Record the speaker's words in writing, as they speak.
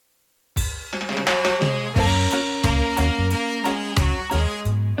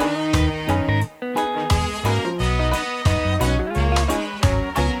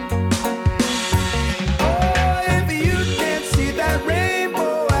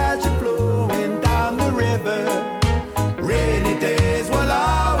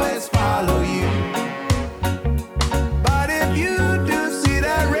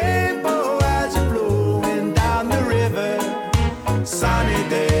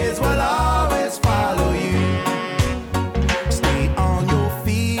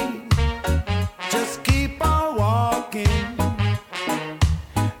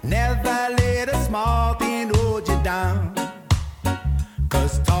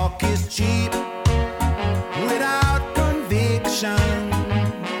talk is cheap without conviction.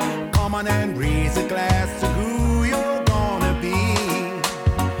 Come on and raise a glass to who you're gonna be.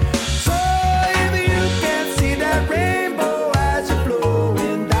 So if you can see that rainbow as you're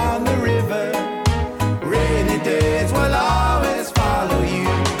flowing down the river, rainy days will always follow you.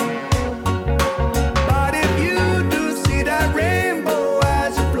 But if you do see that rainbow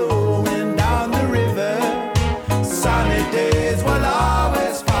as you're flowing down the river, sunny days will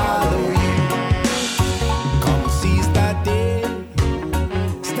always follow you. Come seize that day,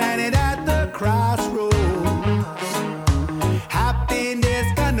 standing at the crossroads. Happiness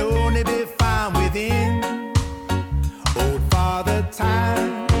can only be found within. Old Father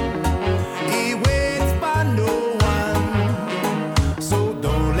Time, he waits for no one. So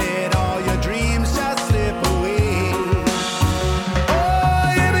don't let all your dreams just slip away.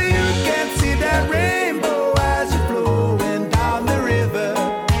 Oh, if you can see that rainbow as you're flowing down the river,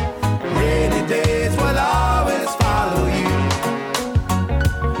 rainy days will always follow you.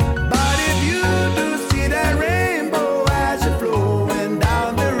 But if you do see that rainbow as you're flowing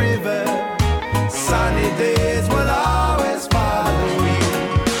down the river, sunny days will always follow you.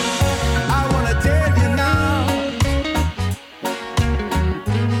 I wanna tell you now. If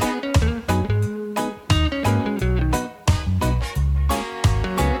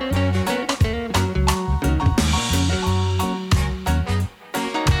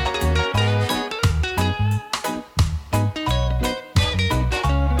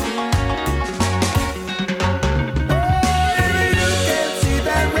you can see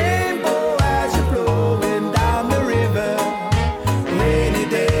that rainbow as you're flowing down the river, rainy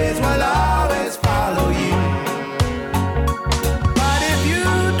days will always follow you. But if you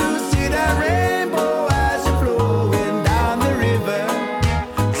do see that rainbow as you're flowing down the river,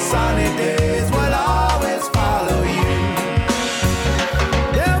 sunny days will always follow you.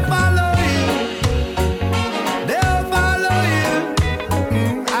 They'll follow you. They'll follow you.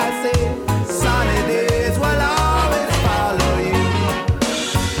 I say sunny days will always follow you.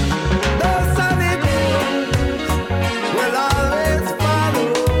 Those sunny days will always follow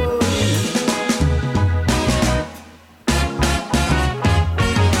you.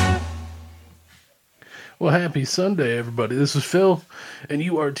 Well, happy Sunday, everybody. This is Phil, and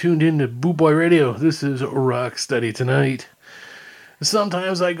you are tuned in to Boot Boy Radio. This is Rock Steady Tonight.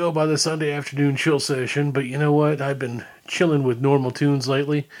 Sometimes I go by the Sunday afternoon chill session, but you know what? I've been chilling with normal tunes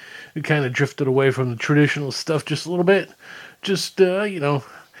lately. We kind of drifted away from the traditional stuff just a little bit. Just, been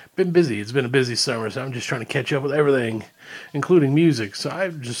busy. It's been a busy summer, so I'm just trying to catch up with everything, including music. So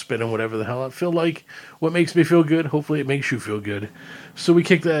I'm just spinning whatever the hell I feel like. What makes me feel good, hopefully it makes you feel good. So we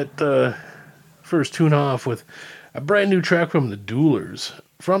kick that first tune off with a brand new track from the Duelers,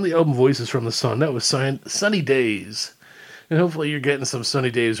 from the album Voices from the Sun. That was Sunny Days. And hopefully you're getting some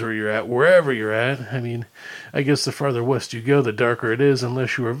sunny days where you're at, wherever you're at. I mean, I guess the farther west you go, the darker it is,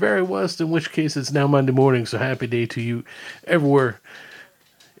 unless you are very west, in which case it's now Monday morning, so happy day to you everywhere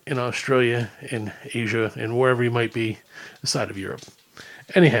in Australia, in Asia, and wherever you might be, aside of Europe.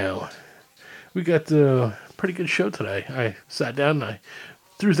 Anyhow, we got a pretty good show today. I sat down and I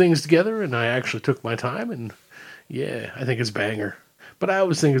threw things together, and I actually took my time, and yeah, I think it's banger. But I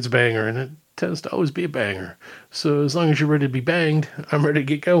always think it's a banger, and it tends to always be a banger. So as long as you're ready to be banged, I'm ready to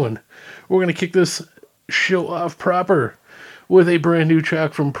get going. We're going to kick this show off proper with a brand new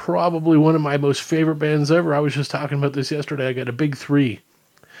track from probably one of my most favorite bands ever. I was just talking about this yesterday. I got a big three.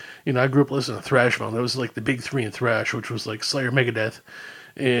 You know, I grew up listening to thrash metal. That was like the big three in thrash, which was like Slayer, Megadeth,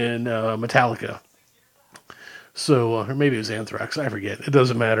 and Metallica. So, or maybe it was Anthrax, I forget. It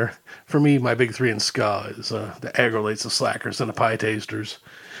doesn't matter. For me, my big three in ska is the Agrolates, the Slackers, and the Pie Tasters.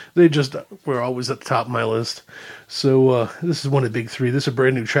 They just were always at the top of my list. So, this is one of the big three. This is a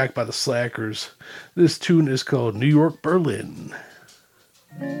brand new track by the Slackers. This tune is called New York, Berlin.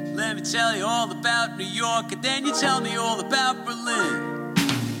 Let me tell you all about New York, and then you tell me all about Berlin.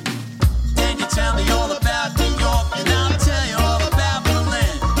 Then you tell me all about New York, and I'll tell you all about Berlin.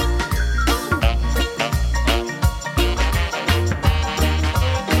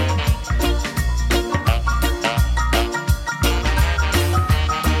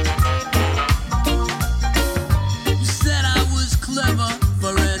 You said I was clever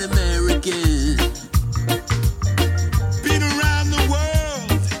for an American. Been around the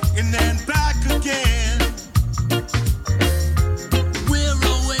world and then back again. We're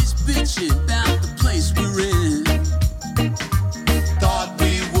always bitching about the place we're in.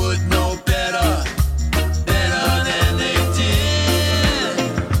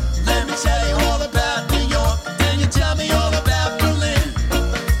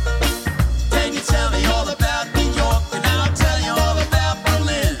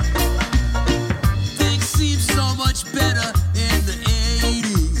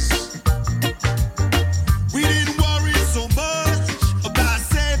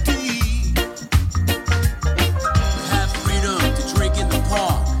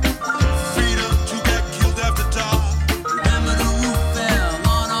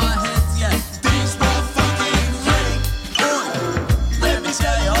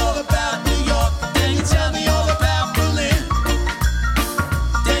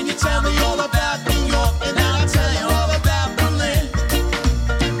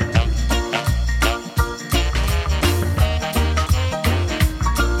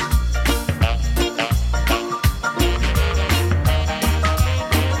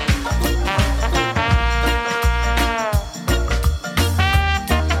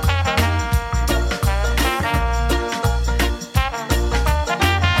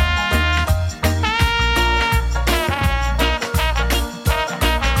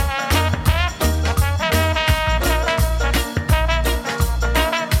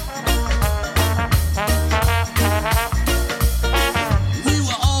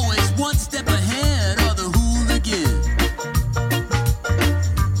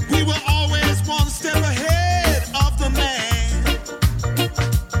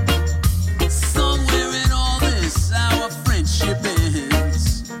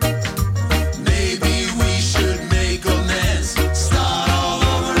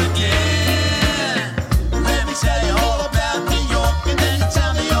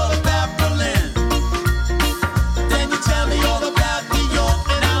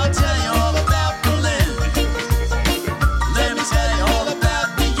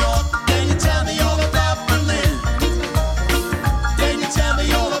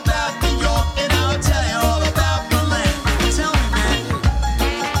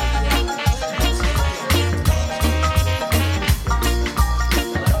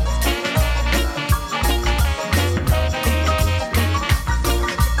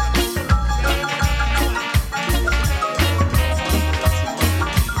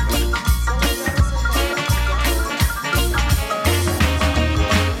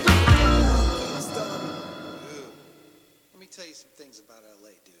 you some things about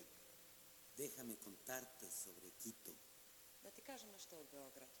LA, dude. Déjame contarte sobre Quito. Да ти кажем нещо от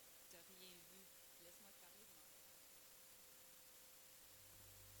Белград.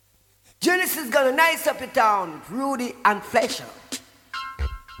 Genesis gonna nice up your town with Rudy and Fletcher.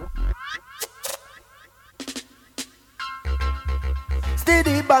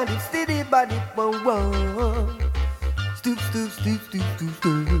 Steady body, whoa, whoa. Stoop, stoop, stoop, stoop, stoop,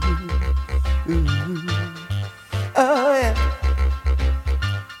 stoop. Oh yeah.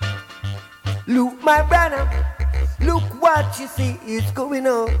 Look, my brother, look what you see is going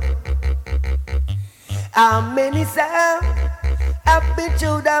on. How many sounds have been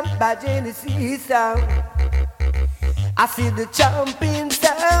chewed up by Genesis sound? I see the champion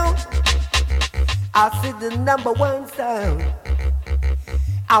sound. I see the number one sound.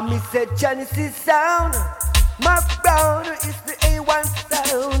 I miss a Genesis sound. My brother is the A1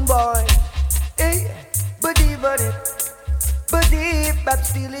 sound boy. Hey, buddy, bap,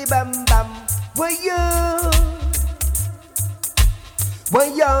 silly, bam, bam. Why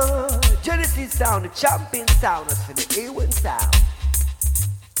you? Genesis sound, the champion sound. I see the A1 sound.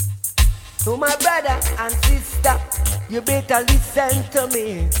 So my brother and sister, you better listen to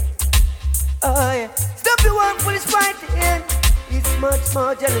me. Oh yeah, stop the work for this fighting. It's much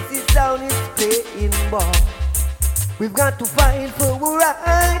more Genesis sound is playing ball. We've got to fight for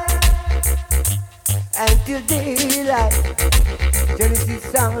right until daylight. Genesis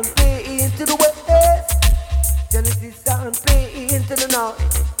sound play into the west. Genesis sound play into the north.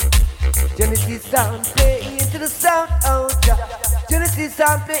 Genesis sound play into the south. Oh, yeah. Genesis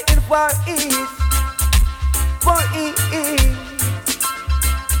sound play in far east. Far east.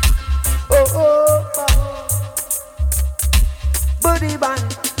 Oh, oh, oh. Buddy bang,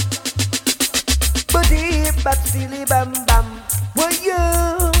 buddy bap, silly bam bam. Why you?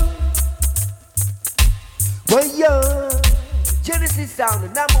 Genesis sound, the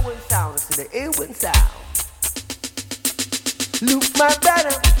number one sound, so the A1 sound. Look, my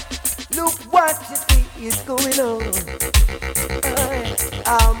brother, look what you see is going on.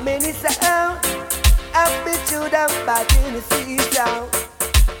 How many sounds have been chewed up by Genesis sound?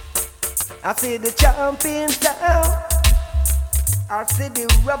 I see the champion sound. I see the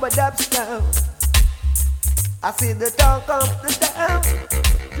rubber dub sound. I see the talk of the sound.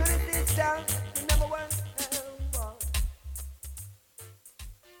 Genesis sound, the number one sound.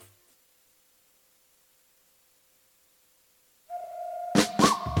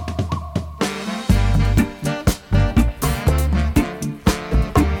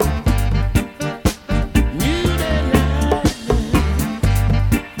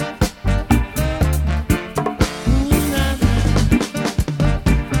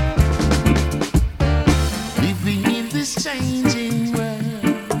 Changing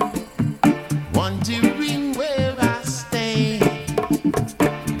world, wondering where I stay,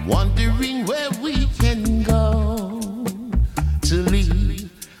 wondering where we can go to live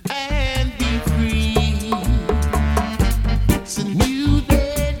and be free. It's a new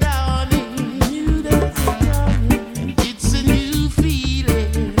day dawning, and it's a new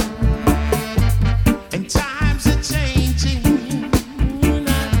feeling, and times are changing,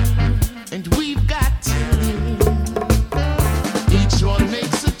 and we've got to live. Each one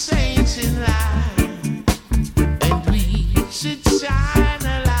makes a change in life, and we should shine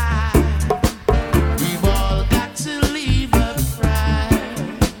a light. We've all got to leave a fright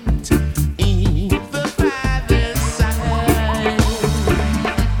in the Father's side.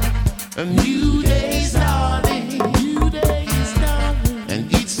 A new day's dawning,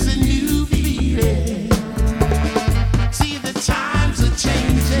 and it's a new feeling. See, the times are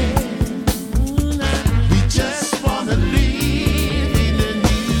changing. We just wanna live in a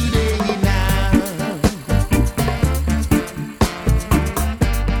new day now.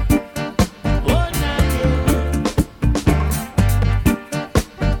 Oh, now,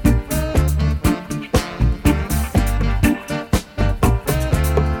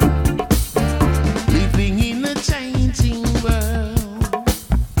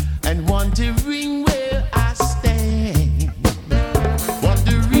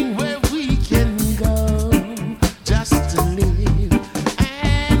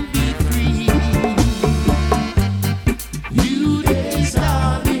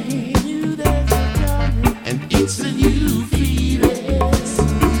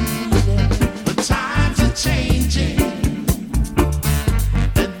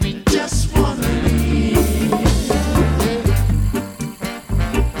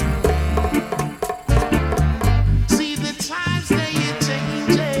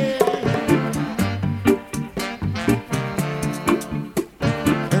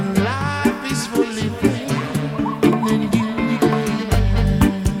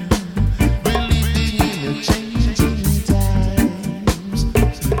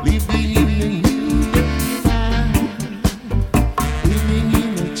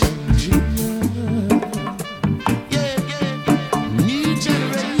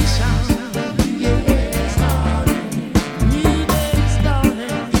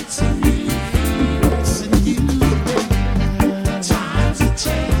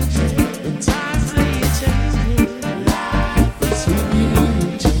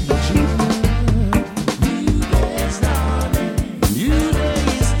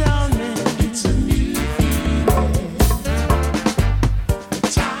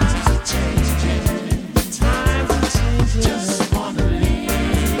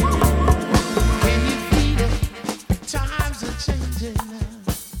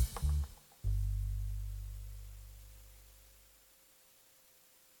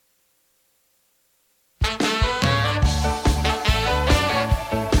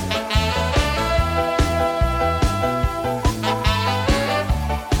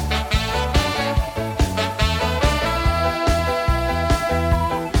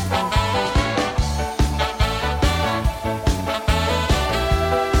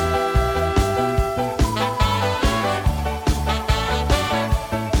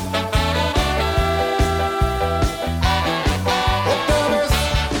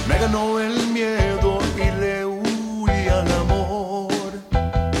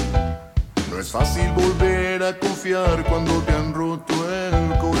 confiar cuando te han roto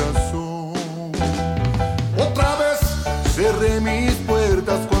el corazón. Otra vez cerré mis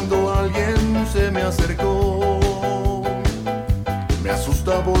puertas cuando alguien se me acercó. Me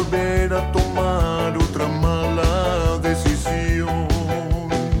asusta volver a tomar otra mala decisión,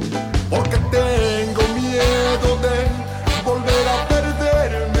 porque tengo miedo de volver a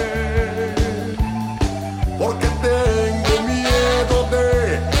perderme, porque tengo miedo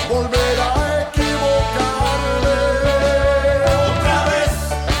de volver a equivocarme. Otra vez,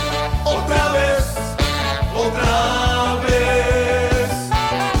 otra vez, otra vez.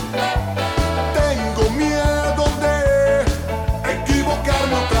 Tengo miedo de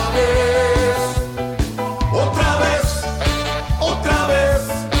equivocarme otra vez. Otra vez, otra vez,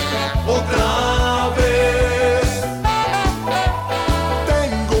 otra vez.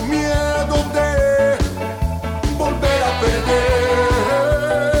 Tengo miedo de volver a perder.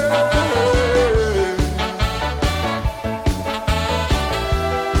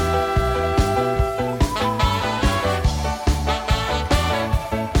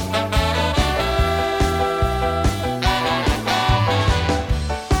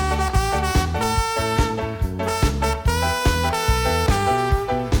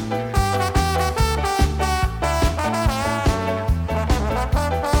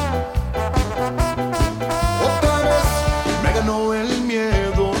 Otra vez me ganó el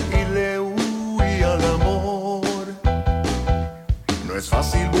miedo y le huí al amor. No es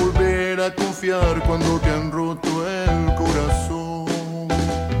fácil volver a confiar cuando te han roto el corazón.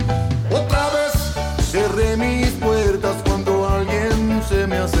 Otra vez cerré mis puertas cuando alguien se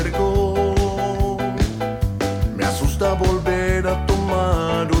me acercó. Me asusta volver a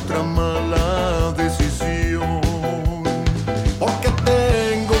tomar otra mala decisión, porque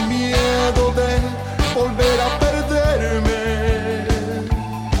tengo miedo de volver a perderme,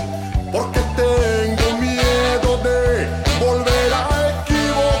 porque tengo miedo de volver a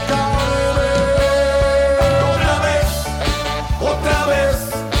equivocarme. Otra vez, otra vez,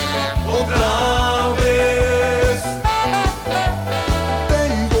 otra vez.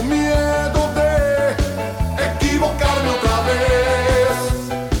 Tengo miedo de equivocarme otra vez.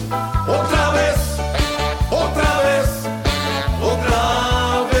 Otra vez, otra vez, otra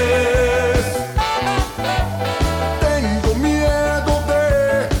vez. Tengo miedo de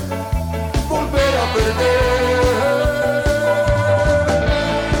volver a perder.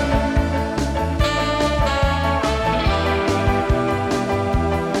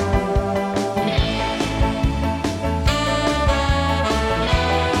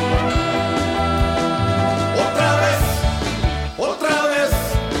 Otra vez, otra vez,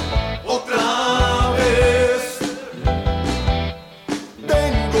 otra vez.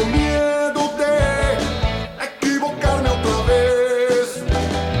 Tengo miedo de equivocarme otra vez.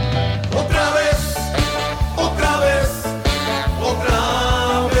 Otra vez, otra vez, otra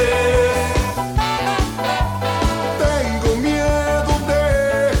vez. Tengo miedo de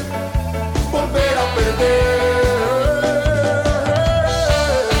volver a perder.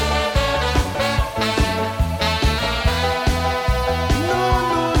 No,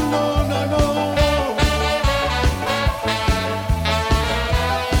 no, no, no, no.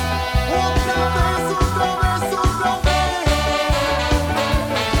 Otra vez, otra vez, otra vez.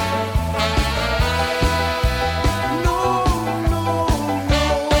 No, no, no.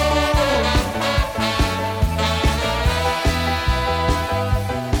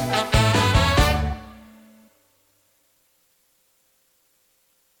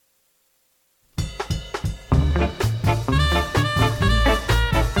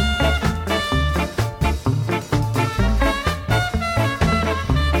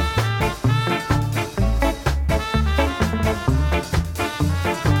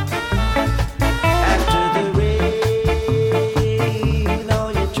 After the rain,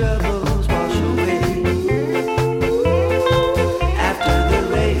 all your troubles wash away. After the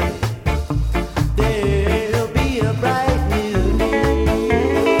rain, there'll be a bright new day.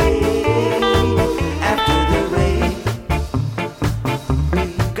 After the rain,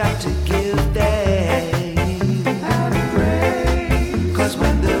 we've got to give thanks and pray. 'Cause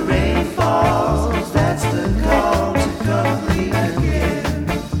when the rain falls, that's the call to come clean again.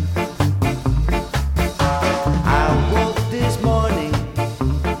 I woke this morning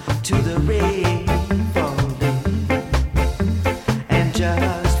to the rain falling, and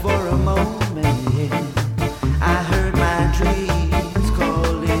just for a moment I heard my dreams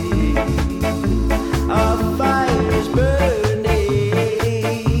calling. A fire's burning,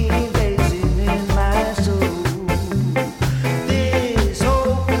 blazing in my soul. This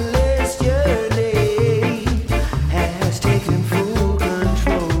hopeless yearning has taken full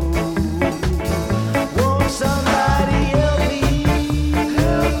control. Won't somebody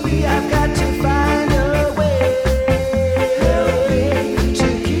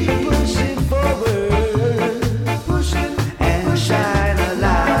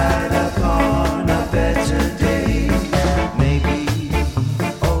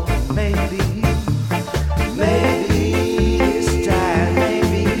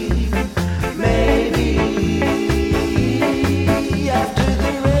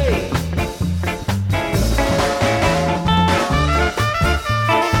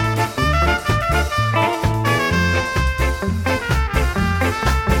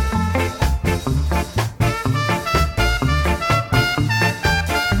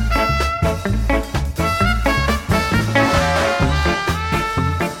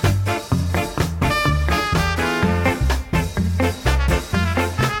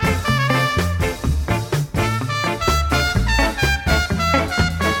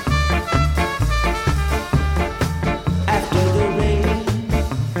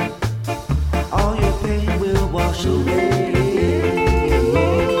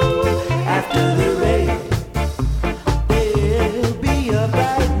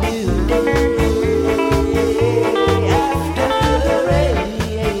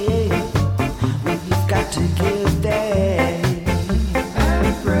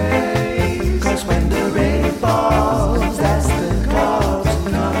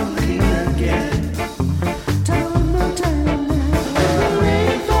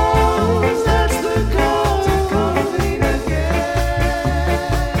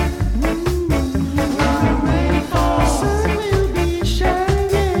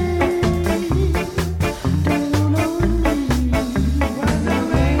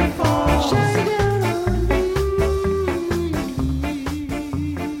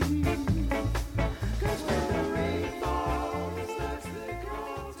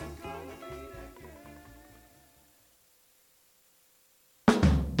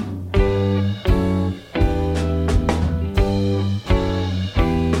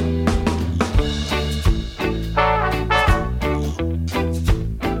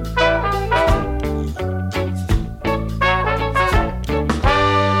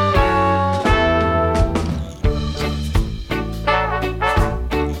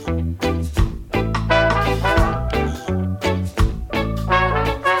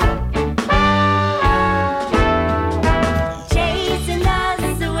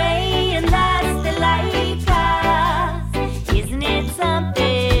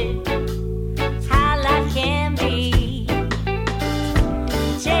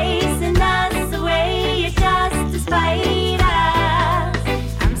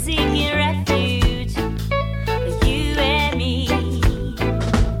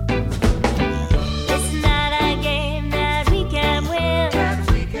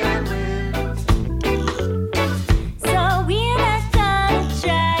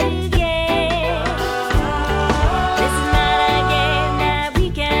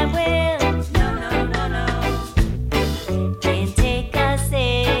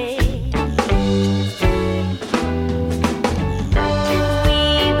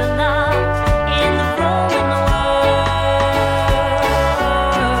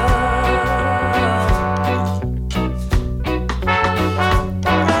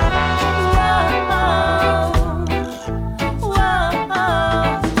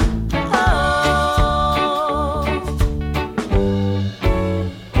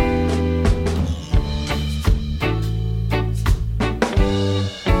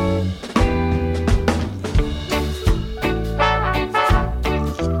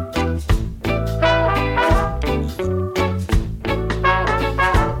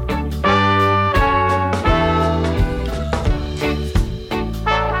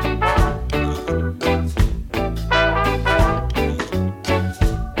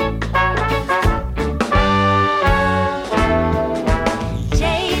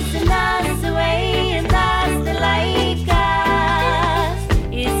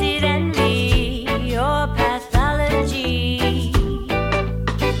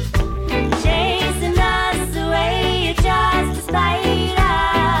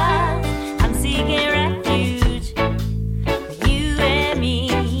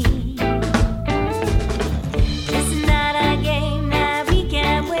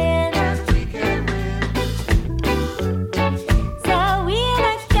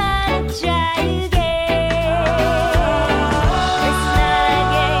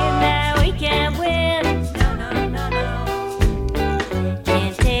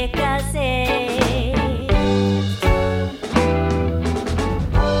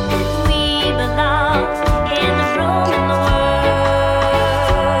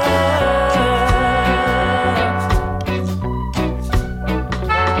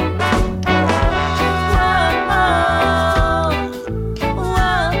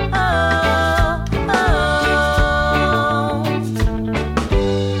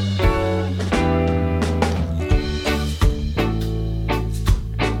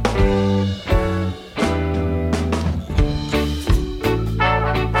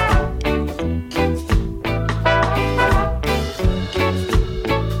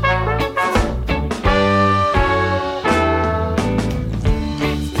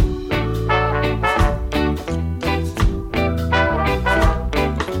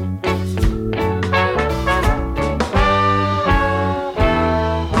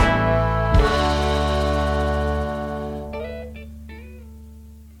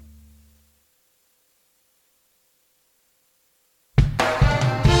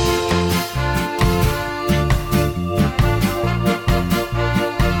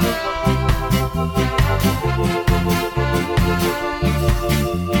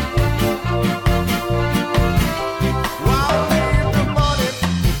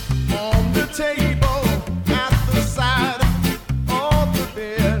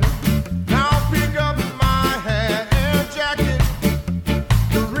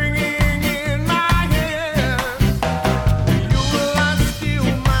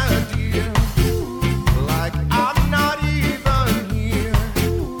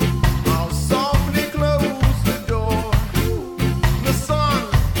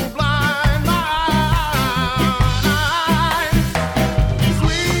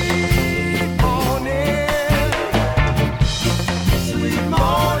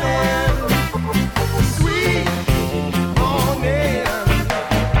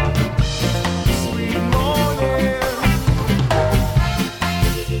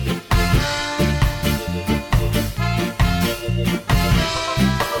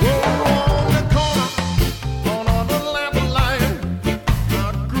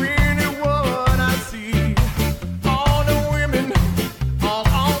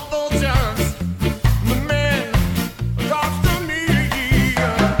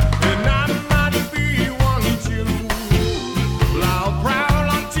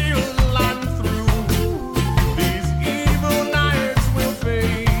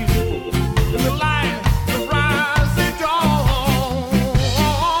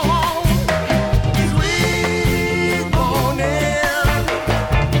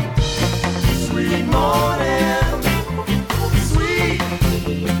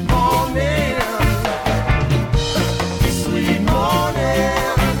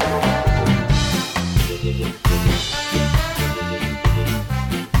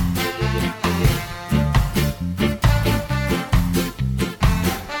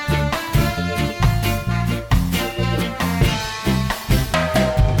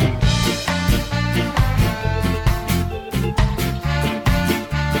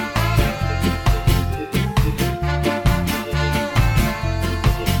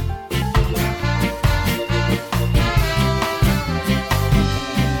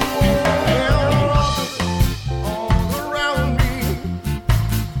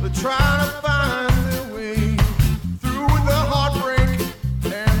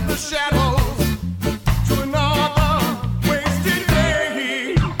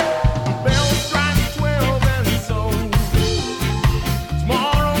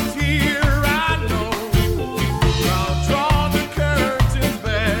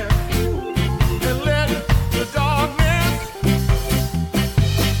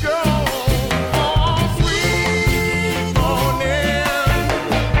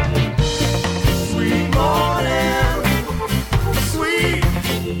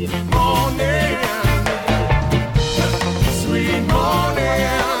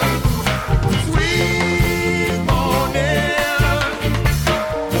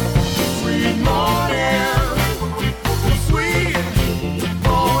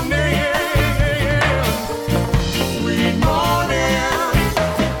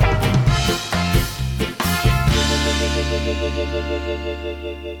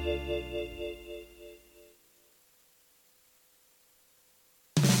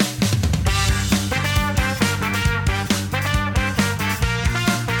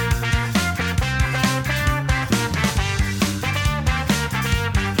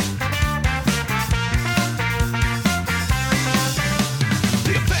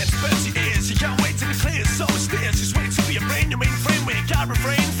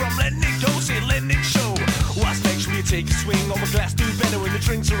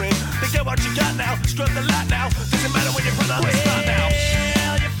what you got now. Strut the lot now. Doesn't matter when you put on the spot now.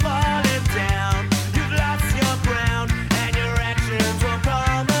 Well, you're falling down. You've lost your ground, and your actions won't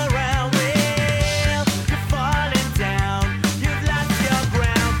come around. Well, you're falling down. You've lost your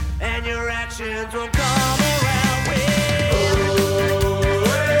ground, and your actions won't come around.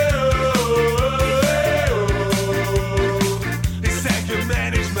 It's anger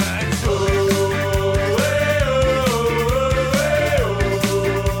management.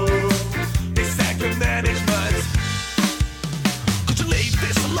 It's anger management. Could you leave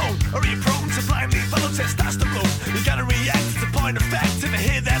this alone? Or are you prone to blindly follow testosterone? You gotta react, it's a point of fact. If I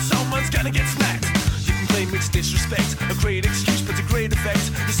hear that someone's gonna get smacked, you can claim it's disrespect. A great excuse, but a great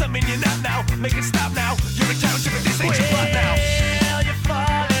effect. There's something you're not now. Make it stop now. You're a character, but this ain't your plot now. Well, you're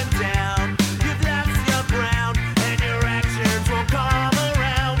falling down. You've lost your ground, and your actions won't come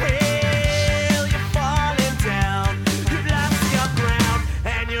around. Well, you're falling down. You've lost your ground,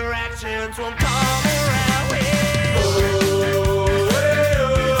 and your actions won't come around.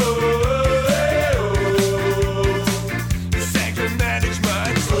 It's anger management.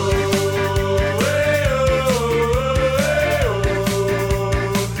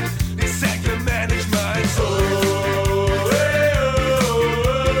 It's anger management.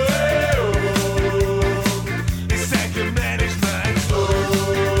 It's anger management.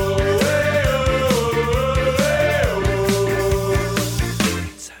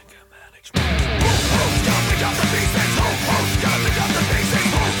 It's anger management. Gotta pick up the pieces. Gotta pick up the pieces.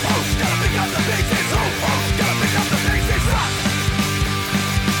 Gotta pick up the pieces. Gotta pick up the pieces.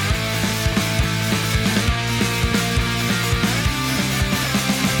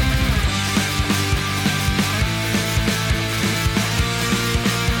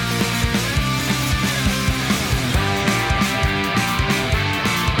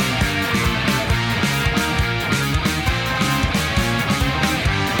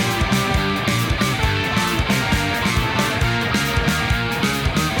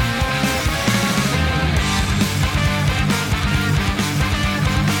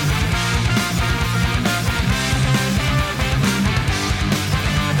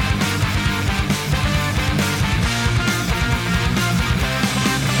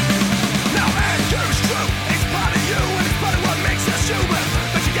 Now anger is true, it's part of you and it's part of what makes us human.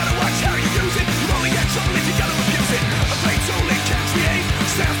 But you gotta watch how you use it. You only get trouble if you gotta abuse it. A great tool it can create.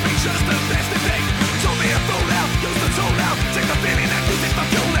 Sounds me just the best to take. Don't be a fool now, use the tool now. Take the feeling and use it for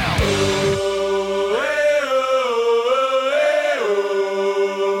fuel now.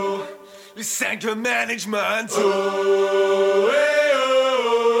 It's anger management.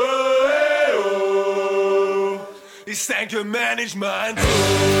 It's anger management. It's anger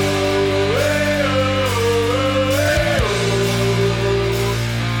management.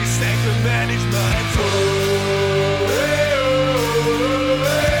 It's anger management. It's anger management. It's anger management.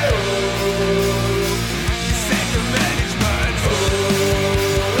 It's anger management.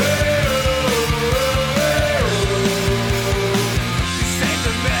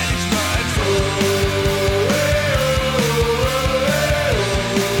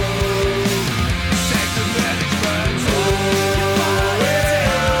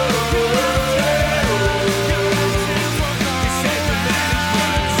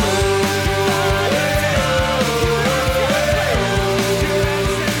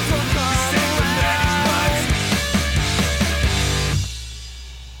 It's anger management.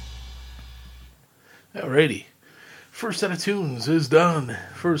 Alrighty. First set of tunes is done.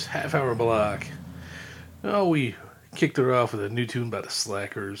 First half-hour block. Oh, we kicked her off with a new tune by the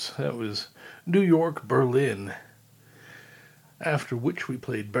Slackers. That was New York, Berlin. After which we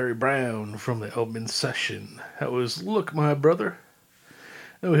played Barry Brown from the album In Session. That was Look My Brother.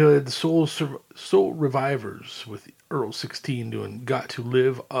 Then we had the Soul Revivers with Earl 16 doing Got to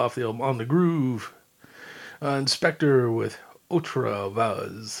Live off the album On the Groove. Inspector with Otra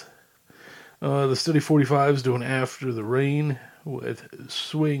Vaz. The Study 45s doing After the Rain with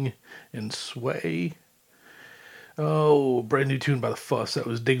Swing and Sway. Oh, brand new tune by The Fuss. That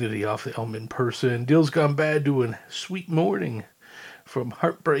was Dignity off the album In Person. Deal's Gone Bad doing Sweet Morning from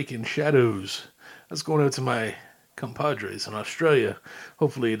Heartbreak and Shadows. That's going out to my compadres in Australia.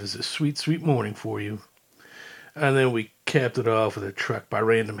 Hopefully it is a sweet, sweet morning for you. And then we capped it off with a track by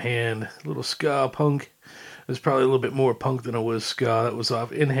Random Hand. A little ska punk. It was probably a little bit more punk than it was ska. That was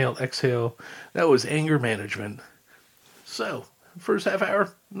off Inhale, Exhale. That was Anger Management. So, first half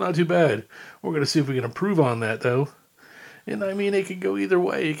hour, not too bad. We're going to see if we can improve on that, though. And I mean, it could go either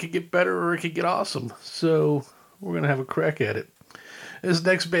way. It could get better or it could get awesome. So, we're going to have a crack at it. This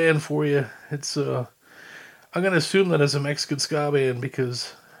next band for you, it's, I'm going to assume that it's a Mexican ska band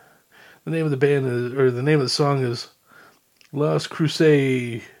because the name of the band is, or the name of the song is Las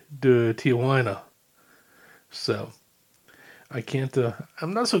Cruces de Tijuana. So, I can't,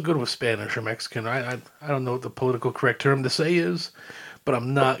 I'm not so good with Spanish or Mexican. I don't know what the political correct term to say is, but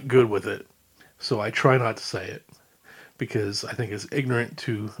I'm not good with it. So I try not to say it, because I think it's ignorant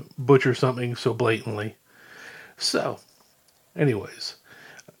to butcher something so blatantly. So, anyways,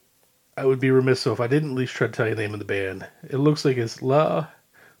 I would be remiss if I didn't at least try to tell you the name of the band. It looks like it's La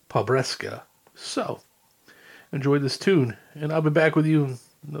Pobresca. So, enjoy this tune, and I'll be back with you in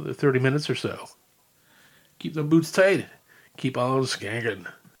another 30 minutes or so. Keep the boots tight. Keep on skanking.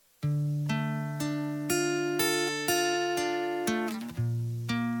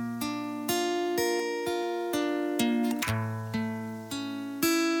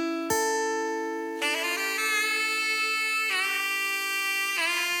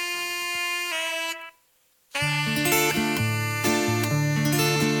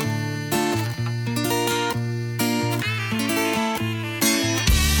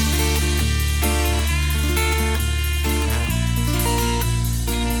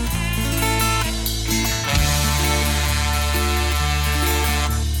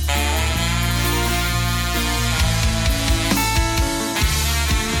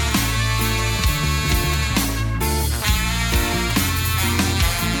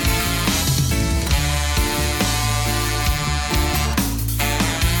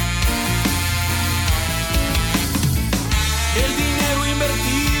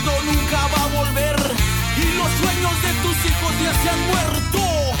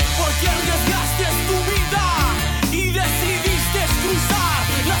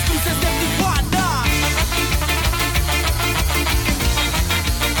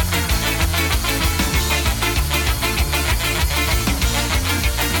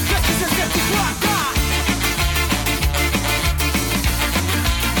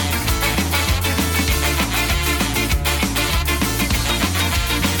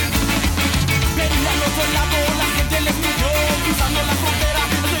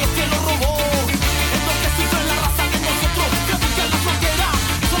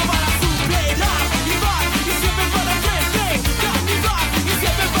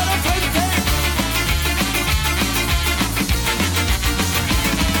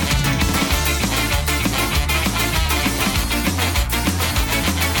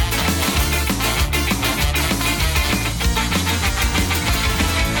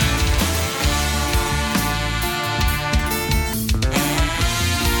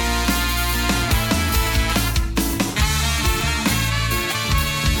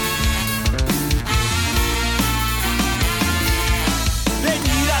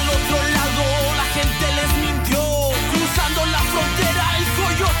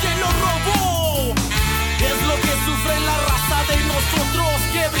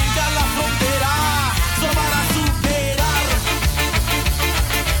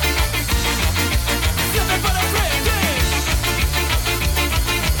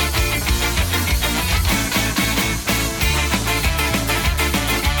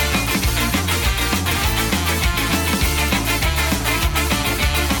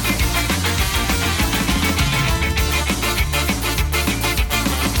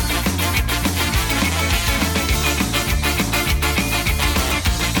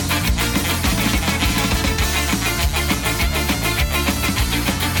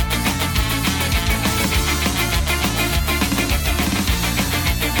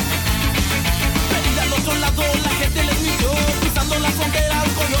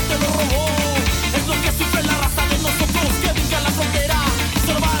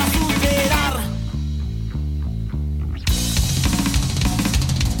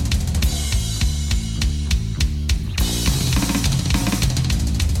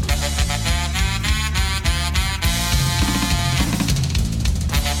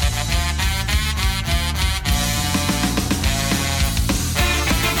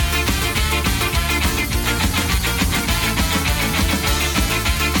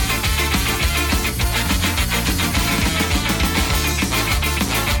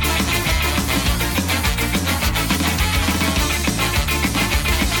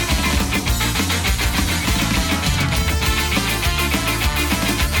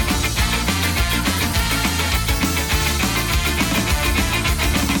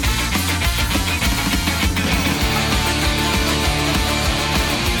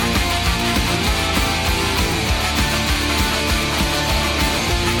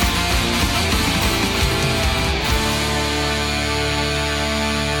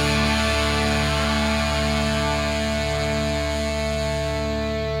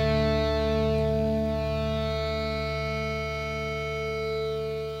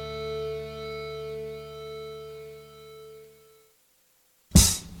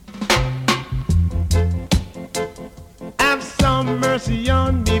 mercy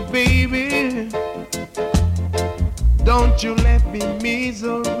on me, baby. Don't you let me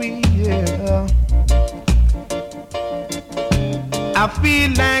misery, yeah. I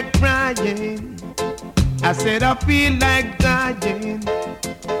feel like crying. I said I feel like dying.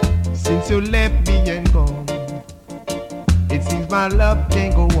 Since you left me and gone, it seems my love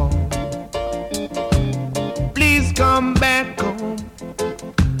can't go on. Please come back home.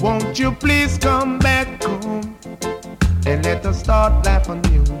 Won't you please come back home and let us start life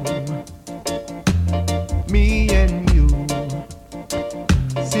anew, me and you.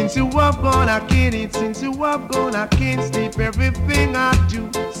 Since you are gone, I can't eat. Since you are gone, I can't sleep. Everything I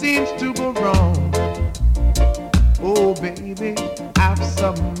do seems to go wrong. Oh baby, have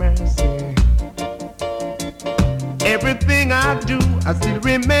some mercy. Everything I do, I still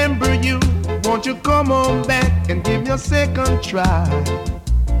remember you. Won't you come on back and give me a second try?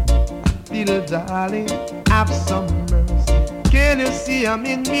 Little darling, have some mercy. Can you see I'm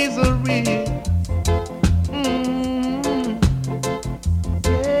in misery?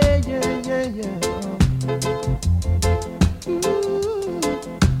 Yeah, yeah, yeah, yeah.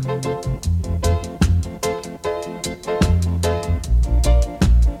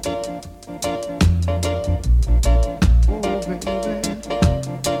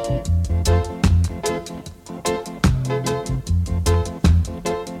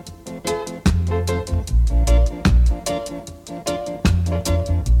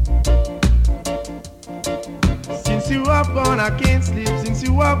 I can't sleep. Since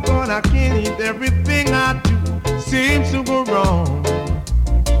you are gone, I can't eat. Everything I do seems to go wrong.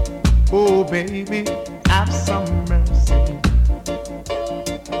 Oh baby, have some mercy.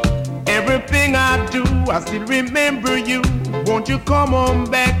 Everything I do, I still remember you. Won't you come on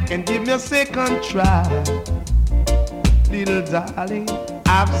back and give me a second try? Little darling,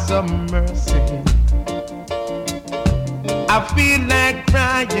 have some mercy. I feel like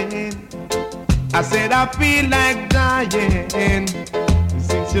crying. I said I feel like dying.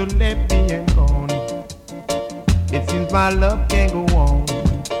 Since you left me and gone, it seems my love can't go on.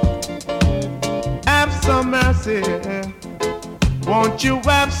 Have some mercy. Won't you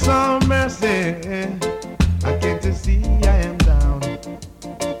have some mercy? I can't you see I am down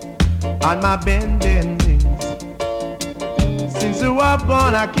on my bending knees. Since you are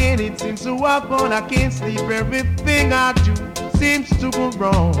gone, I can't eat. Since you are gone, I can't sleep. Everything I do seems to go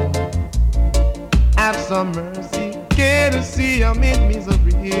wrong. Have some mercy, can't you see I'm in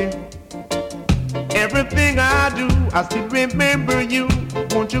misery? Everything I do, I still remember you.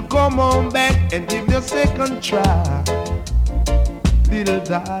 Won't you come on back and give me a second try? Little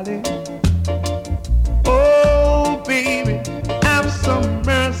darling, oh baby, have some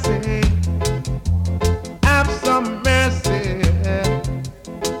mercy. Have some mercy.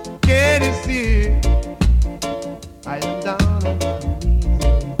 Can't you see I am down on my knees?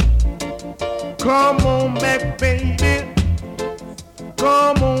 Come on back, baby.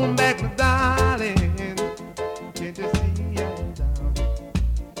 Come on back, darling. Can't you see I'm down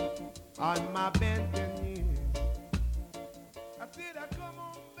on my bending knees? I said, come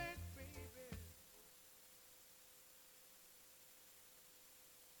on back, baby.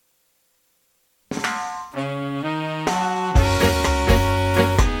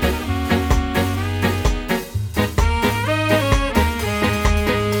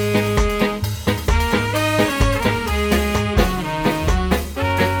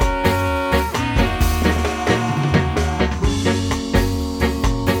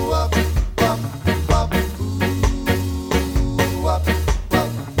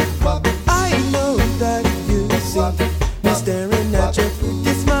 Staring at your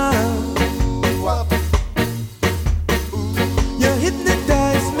pretty smile, you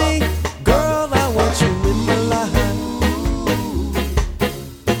hypnotize me, girl. I want you in my life.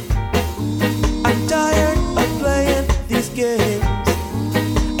 I'm tired of playing these games,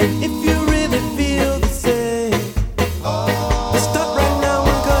 and if you really feel the same, stop right now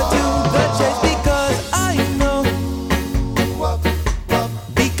and cut to the chase. Because I know,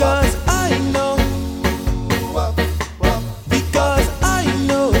 because I know. Because I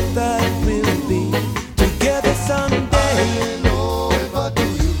know that we'll be together someday.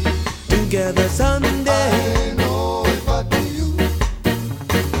 Together someday.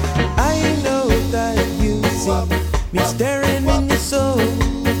 I know that you see me staring in your soul.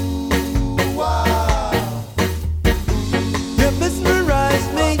 You mesmerize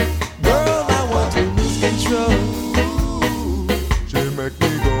me, girl. I want to lose control. She make me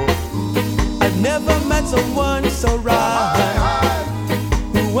go. I've never met someone so right,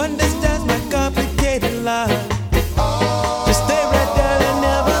 who understands my complicated life. Just stay right there and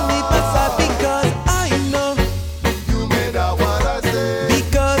never leave my side. Because I know You made out what I said.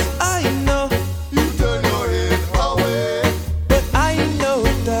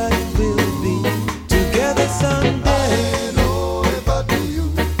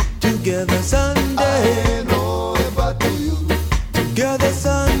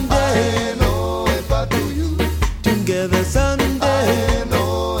 Sunday. I know if I do you. Together Sunday. I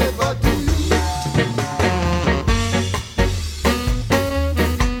know if I do you.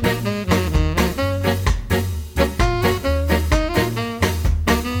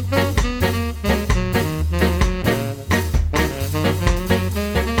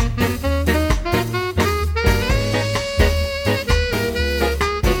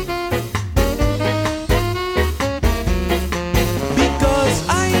 Because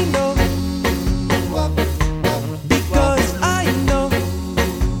I know. Because I know.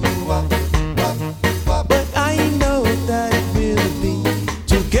 But I know that we'll be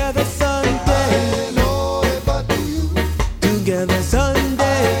together someday. I know if I do you. Together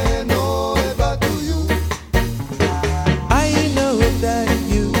someday. I know if I do you. I know that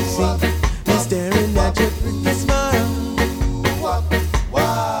you see me staring at your pretty smile.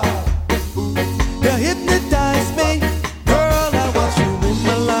 Wow. You hypnotize me, girl. I want you in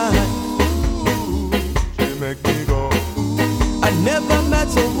my life. You make me go. I never met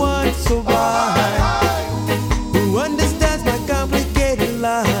someone so right who understands my complicated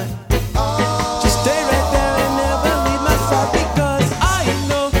life. Just stay right there and never leave my side. Because I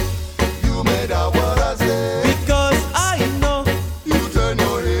know, You made out what I said. because I know, You turn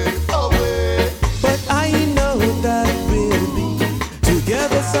your head away. but I know that we'll be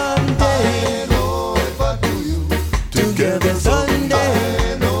together someday. I know if I do you. Together someday.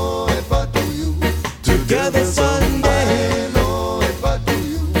 I know if I do you. Together someday. I know if I do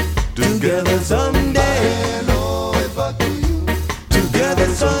you. Together someday. I know if I do you. Together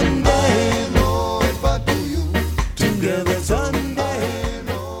someday. I know if I do you. Together someday. I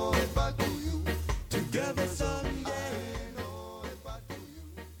know if I do you. Together someday. I know if I do you.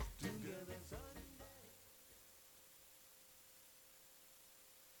 Together someday.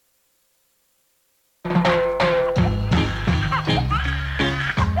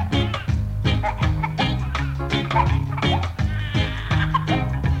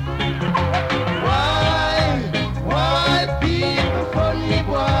 Why people funny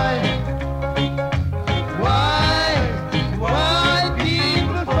boy? Why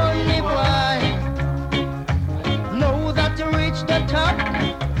people funny boy? Know that you reach the top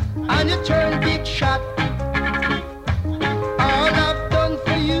and you turn big shot. All I've done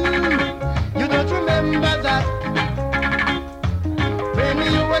for you, you don't remember that. When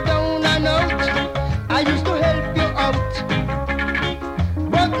you were down and out, I used to help you out.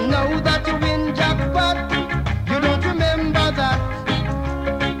 But now that you win jackpot, you don't remember that.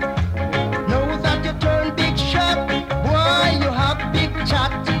 Now that you turn big shot, boy, you have big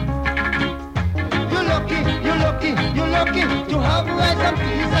chat. You're lucky to have rice and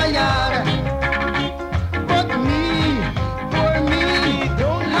peas a yard. But me, for me,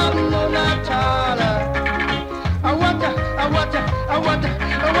 don't have none at all. I want a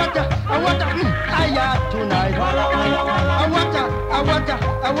yard tonight. I want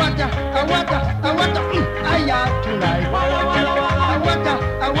a yard tonight.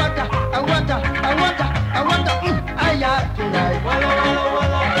 I want a yard tonight.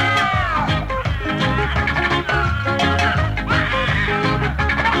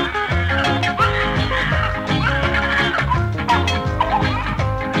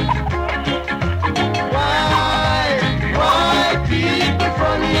 Why people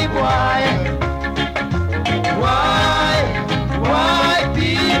funny boy? Why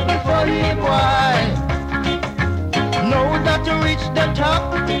people funny boy? Know that you reach the top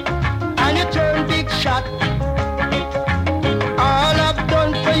and you turn big shot. All I've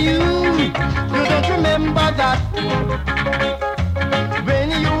done for you, you don't remember that. When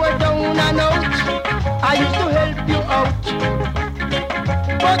you were down and out, I used to help you out.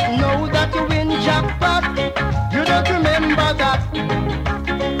 But now that you win jackpot, you don't remember that.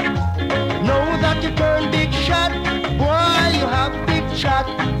 Now that you turn big shot, boy, you have big shot.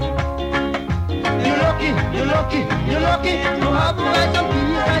 You're lucky to have rice and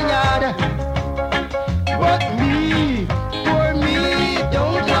peas a yard. But me, for me,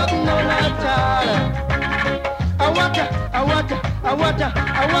 don't have none at all. I want a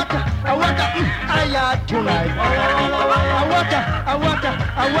yard tonight. I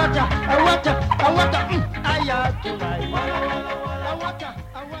want a yard tonight.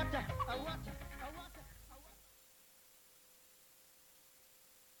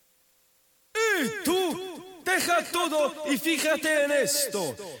 Tú, deja todo y fíjate en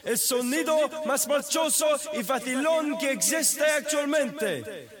esto. El sonido más marchoso y vacilón que existe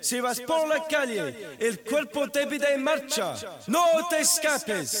actualmente. Si vas por la calle, el cuerpo te pide marcha. No te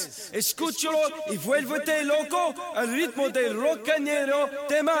escapes. Escúchalo y vuélvete loco al ritmo del rockañero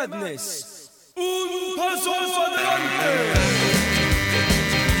de Madness. Un paso adelante.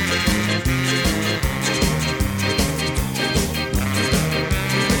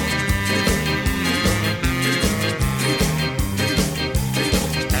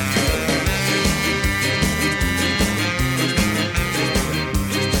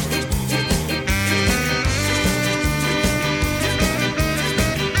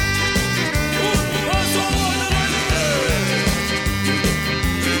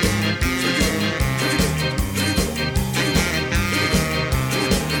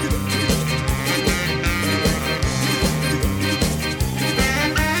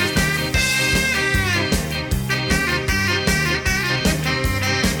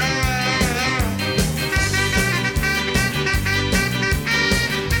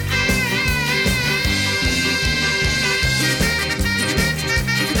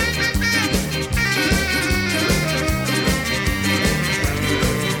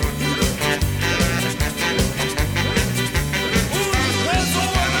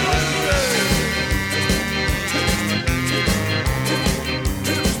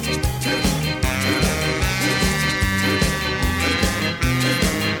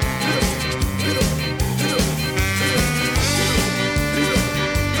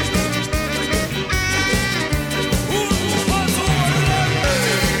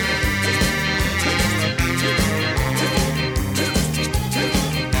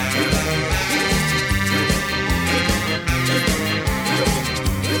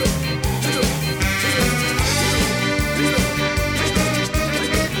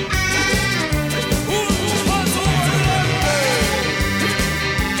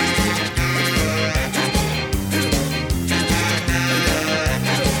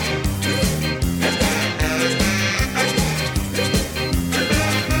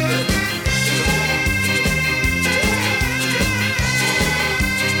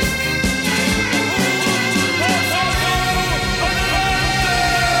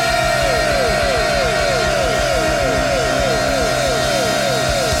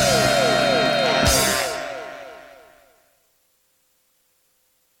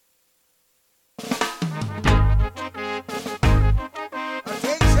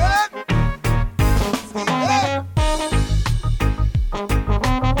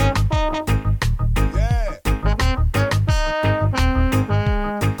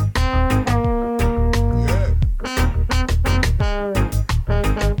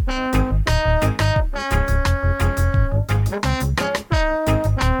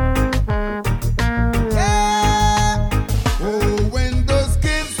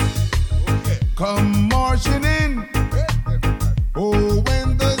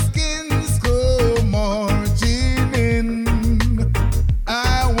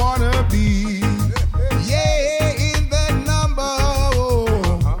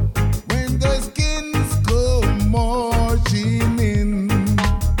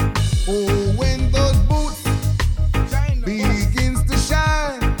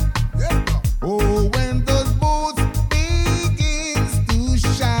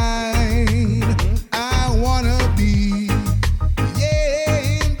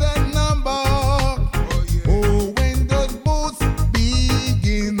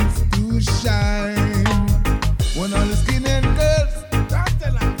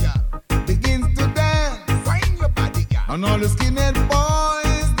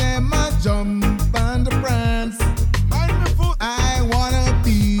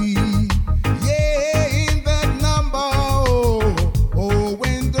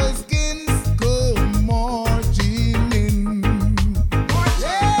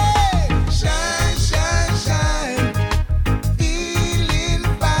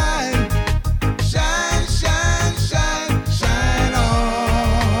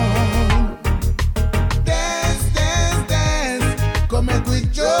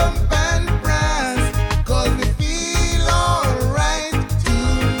 jump and prance, 'cause we feel alright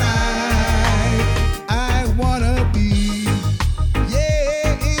tonight. I wanna be,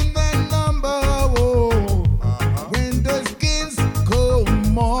 yeah, in that number, oh, when the skins come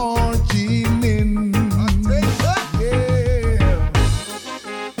marching in.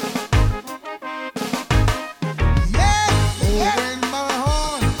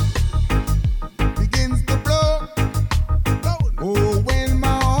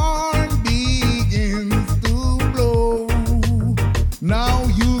 Now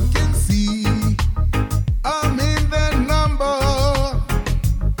you can see I'm in the number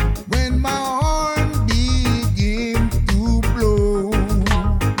when my horn begins to blow.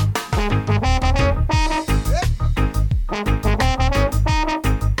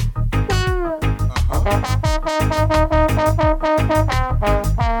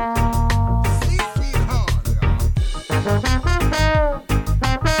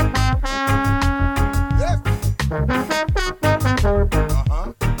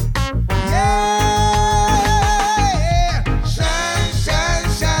 Shine, shine,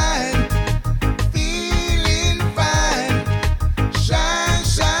 shine, feeling fine. Shine,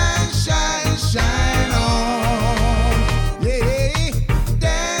 shine, shine, shine on. Yeah,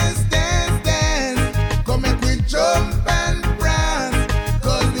 dance, dance, dance. Come and we jump and prance,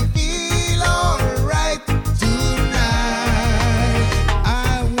 'cause we feel alright tonight.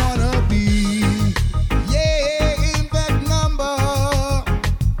 I wanna be, yeah, in that number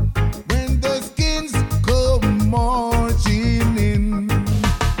when the skins come marching in.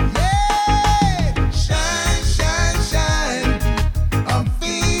 Yeah, shine, shine, shine, I'm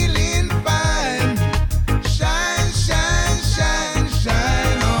feeling fine. Shine, shine, shine,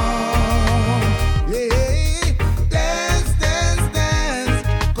 shine on. Yeah, dance, dance, dance.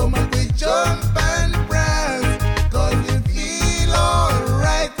 Come on, we jump and prance, 'cause we feel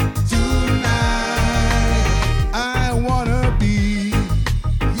alright tonight. I wanna be,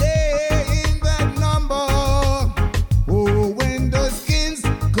 yeah, in that number, oh, when the skins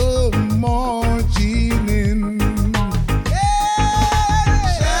come marching in.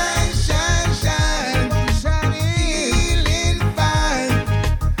 Yeah, shine, shine, shine, feeling fine.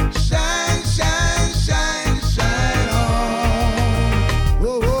 Shine, shine, shine, shine on.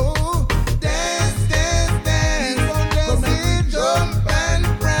 Oh, dance, dance, dance. Come and jump and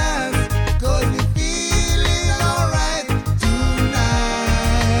prance, 'cause we feeling alright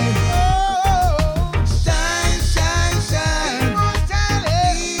tonight. Oh, shine, shine, shine,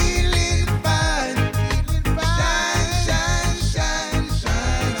 feeling fine. Shine, shine, shine,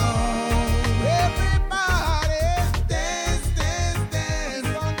 shine on. Everybody, dance, dance, dance.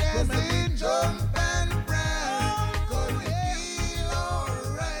 Come and jump and prance, 'cause we feel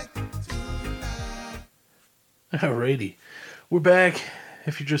alright tonight. Alrighty. We're back.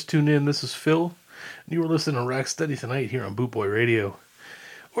 If you just tuned in, this is Phil. And you were listening to Rock Steady tonight here on Boot Boy Radio.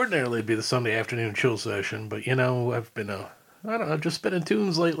 Ordinarily it'd be the Sunday afternoon chill session, but you know, I've been, I don't know, just spinning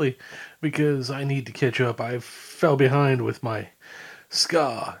tunes lately because I need to catch up. I fell behind with my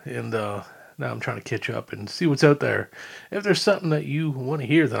ska, and now I'm trying to catch up and see what's out there. If there's something that you want to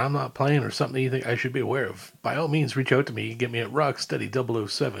hear that I'm not playing or something that you think I should be aware of, by all means reach out to me. You can get me at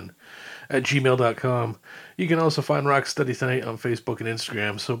rocksteady007@gmail.com. You can also find Rock Steady Tonight on Facebook and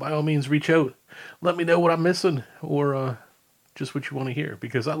Instagram, so by all means reach out. Let me know what I'm missing or just what you want to hear,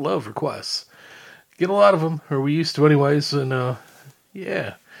 because I love requests. Get a lot of them, or we used to anyways, and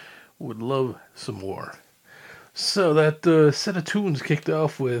yeah, would love some more. So that set of tunes kicked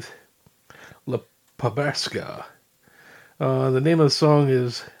off with La Pabasca. The name of the song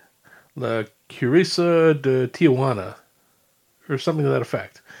is La Curisa de Tijuana, or something to that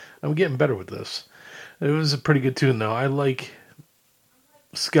effect. I'm getting better with this. It was a pretty good tune, though. I like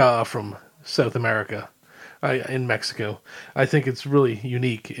ska from South America, in Mexico. I think it's really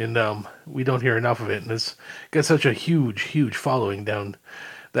unique, and we don't hear enough of it, and it's got such a huge, huge following down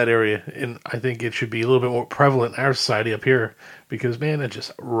that area, and I think it should be a little bit more prevalent in our society up here, because, man, it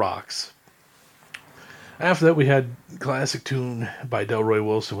just rocks. After that, we had classic tune by Delroy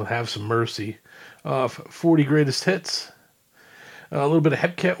Wilson with Have Some Mercy off 40 Greatest Hits. A little bit of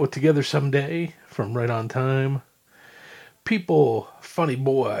Hepcat with Together Someday from Right on Time. People, Funny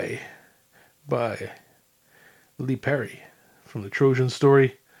Boy by Lee Perry from the Trojan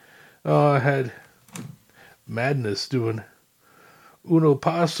Story. I had Madness doing Uno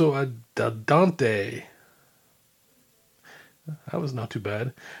Paso Adante. That was not too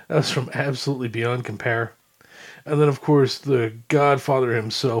bad. That was from Absolutely Beyond Compare. And then, of course, the Godfather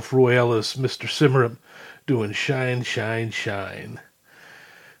himself, Roy Ellis, Mr. Simmerup, doing Shine, Shine, Shine.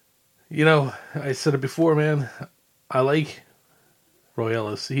 You know, I said it before, man. I like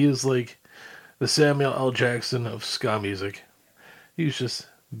Royales. He is like the Samuel L. Jackson of ska music. He's just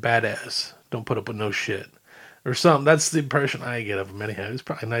badass. Don't put up with no shit. Or something. That's the impression I get of him anyhow. He's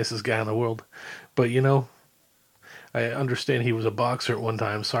probably the nicest guy in the world. But, you know, I understand he was a boxer at one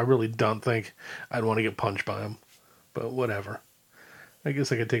time, so I really don't think I'd want to get punched by him. But whatever. I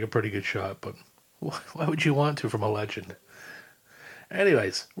guess I could take a pretty good shot, but why would you want to from a legend?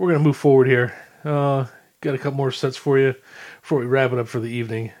 Anyways, we're going to move forward here. Got a couple more sets for you before we wrap it up for the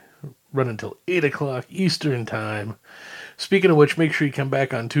evening. Run until 8 o'clock Eastern Time. Speaking of which, make sure you come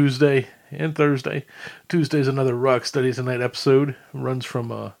back on Tuesday and Thursday. Tuesday's another Rock Study Tonight episode. Runs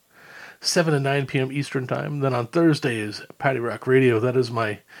from 7 to 9 p.m. Eastern Time. Then on Thursday is Patty Rock Radio. That is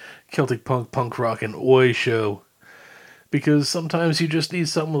my Celtic punk rock, and oi show. Because sometimes you just need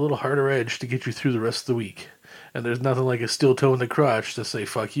something a little harder edge to get you through the rest of the week. And there's nothing like a steel toe in the crotch to say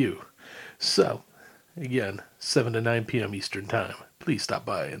fuck you. So, again, 7 to 9 p.m. Eastern Time. Please stop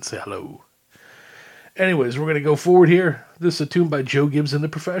by and say hello. Anyways, we're going to go forward here. This is a tune by Joe Gibbs and the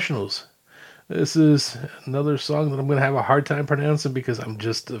Professionals. This is another song that I'm going to have a hard time pronouncing because I'm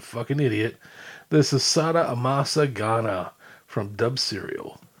just a fucking idiot. This is Sada Amasa Ghana from Dub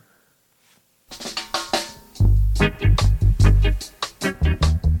Serial.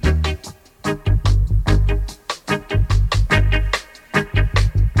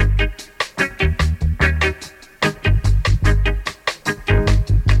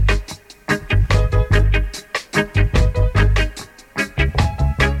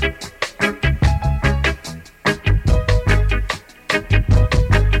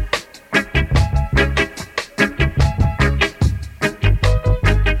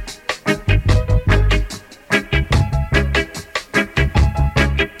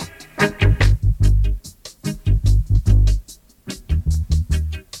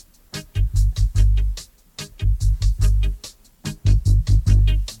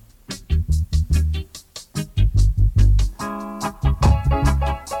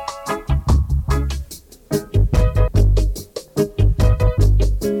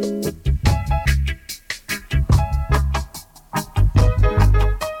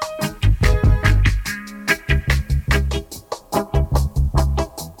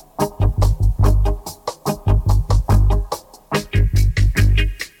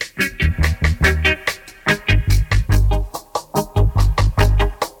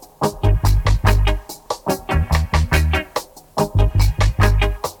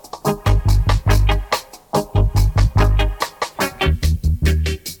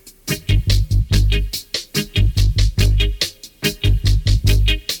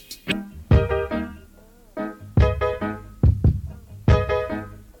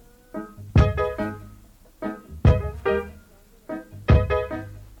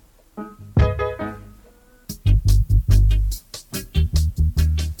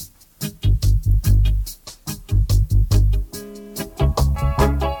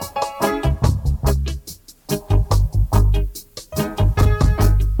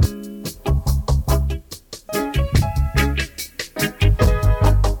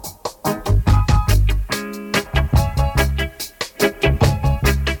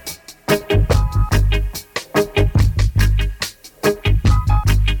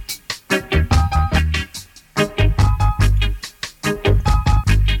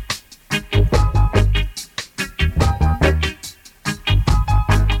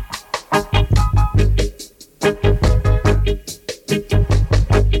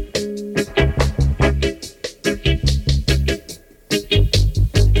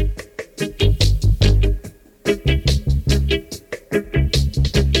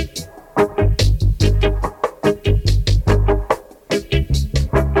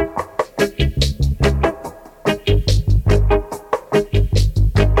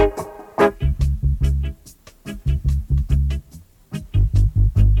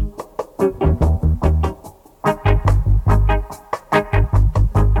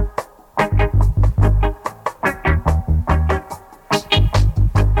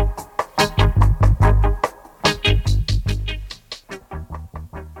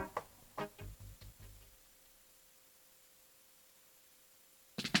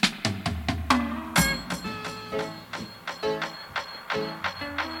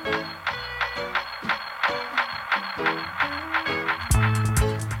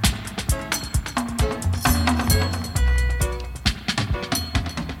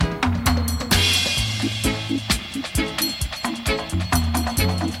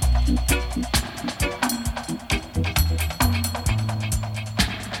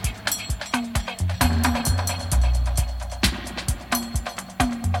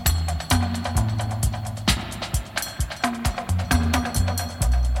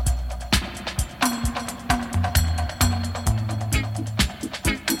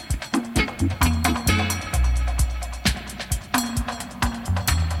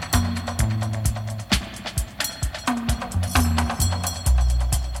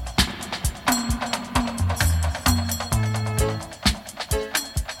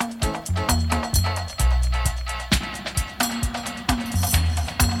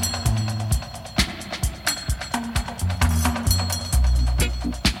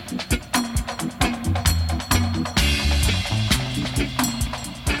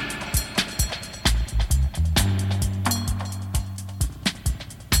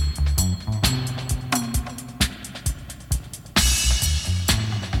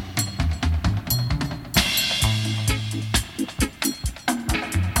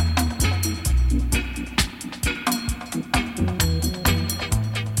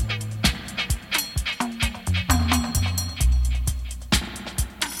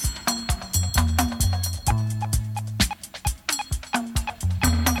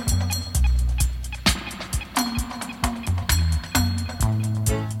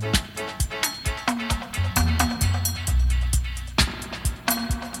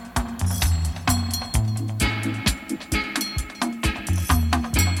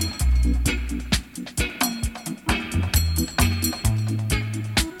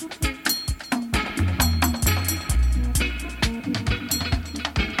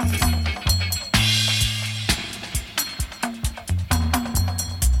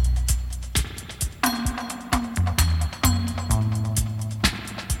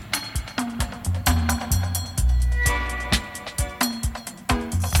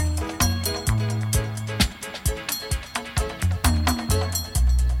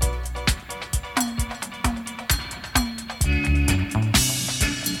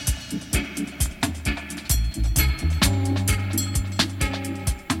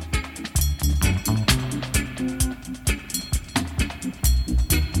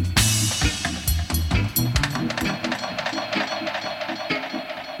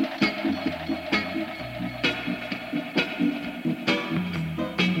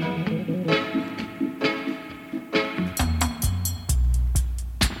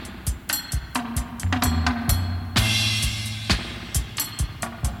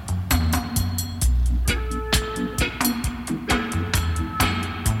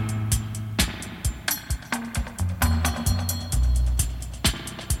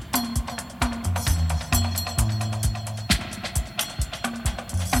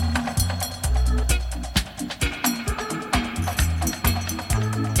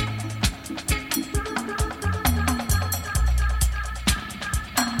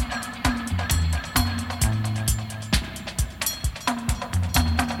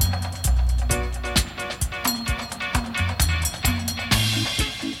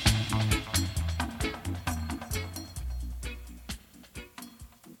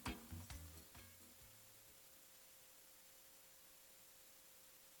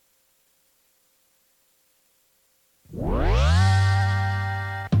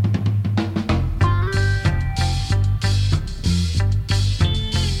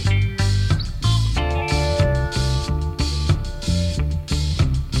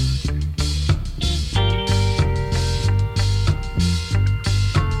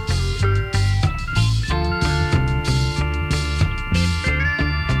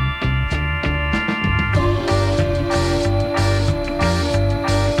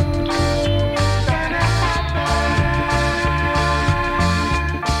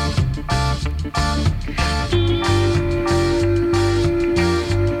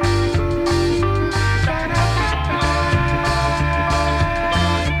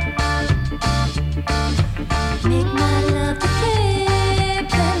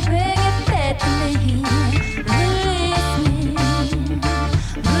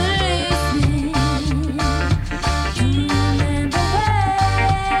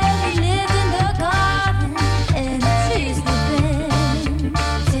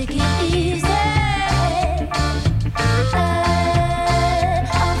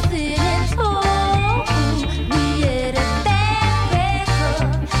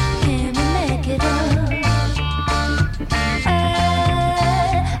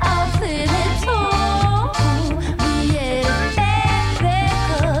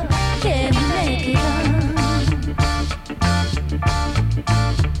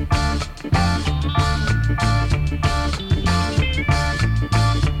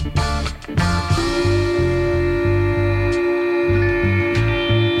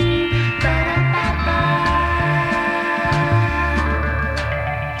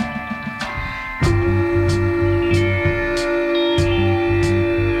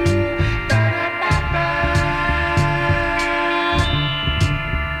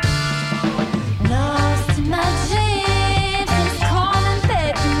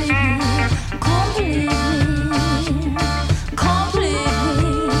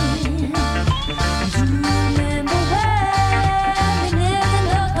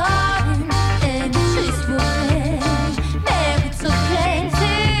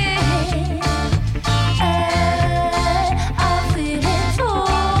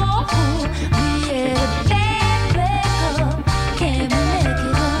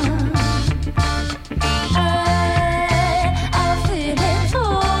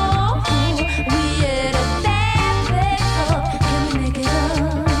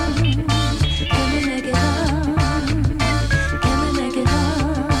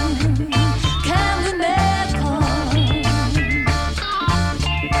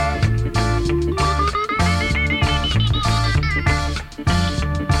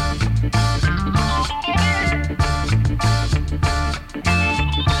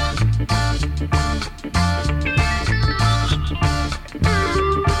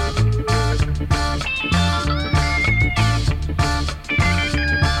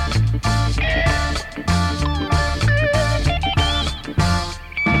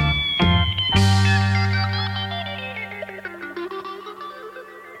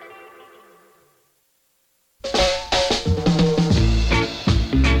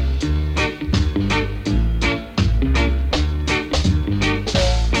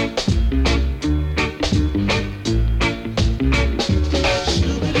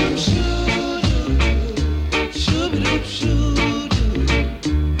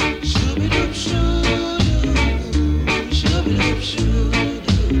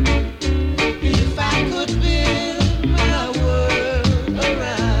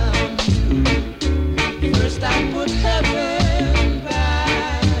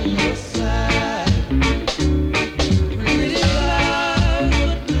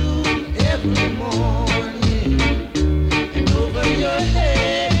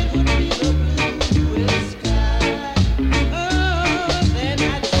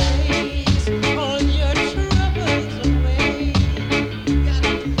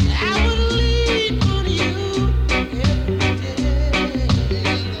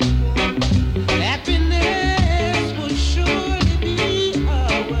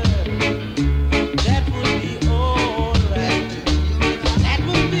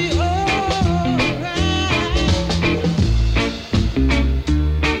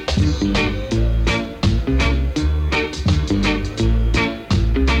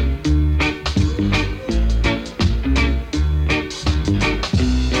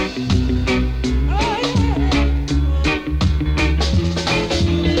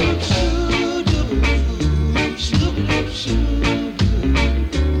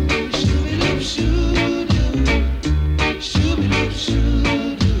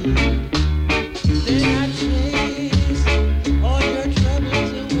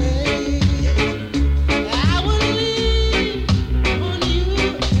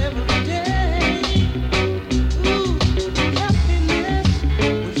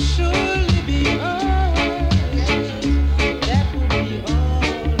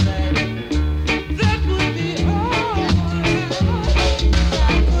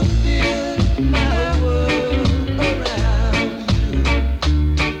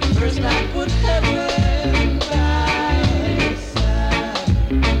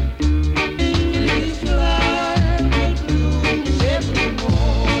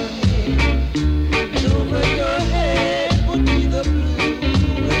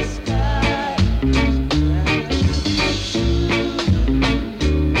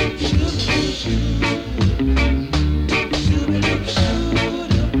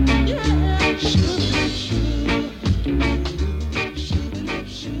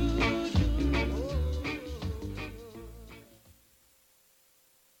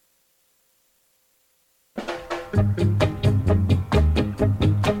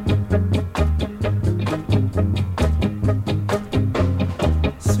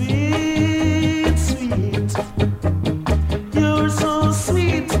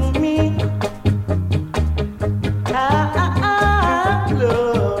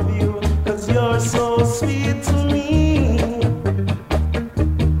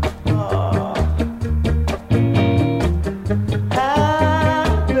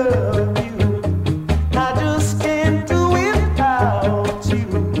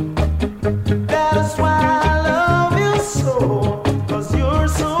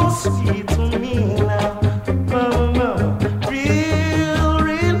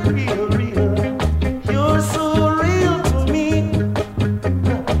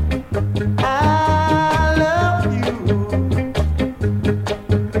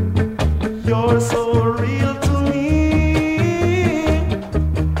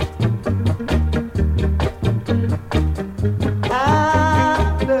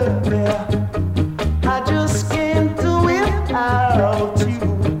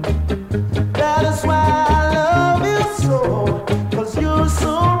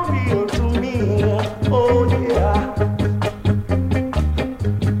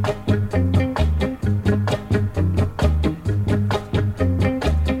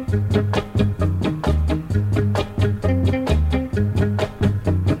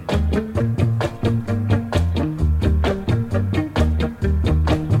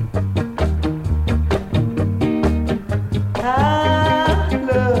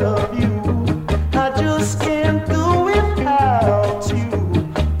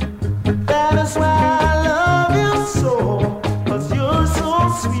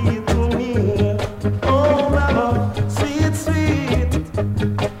 sweet to me. Oh, mama, sweet, sweet.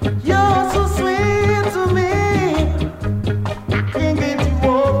 You're so sweet to me. Can't get you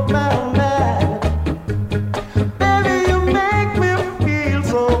off my mind. Baby, you make me feel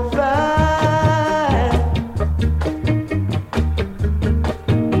so fine.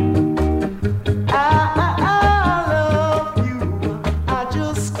 I love you. I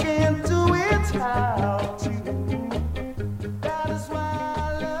just can't do it without you. That is why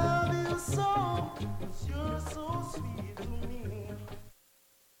I love you so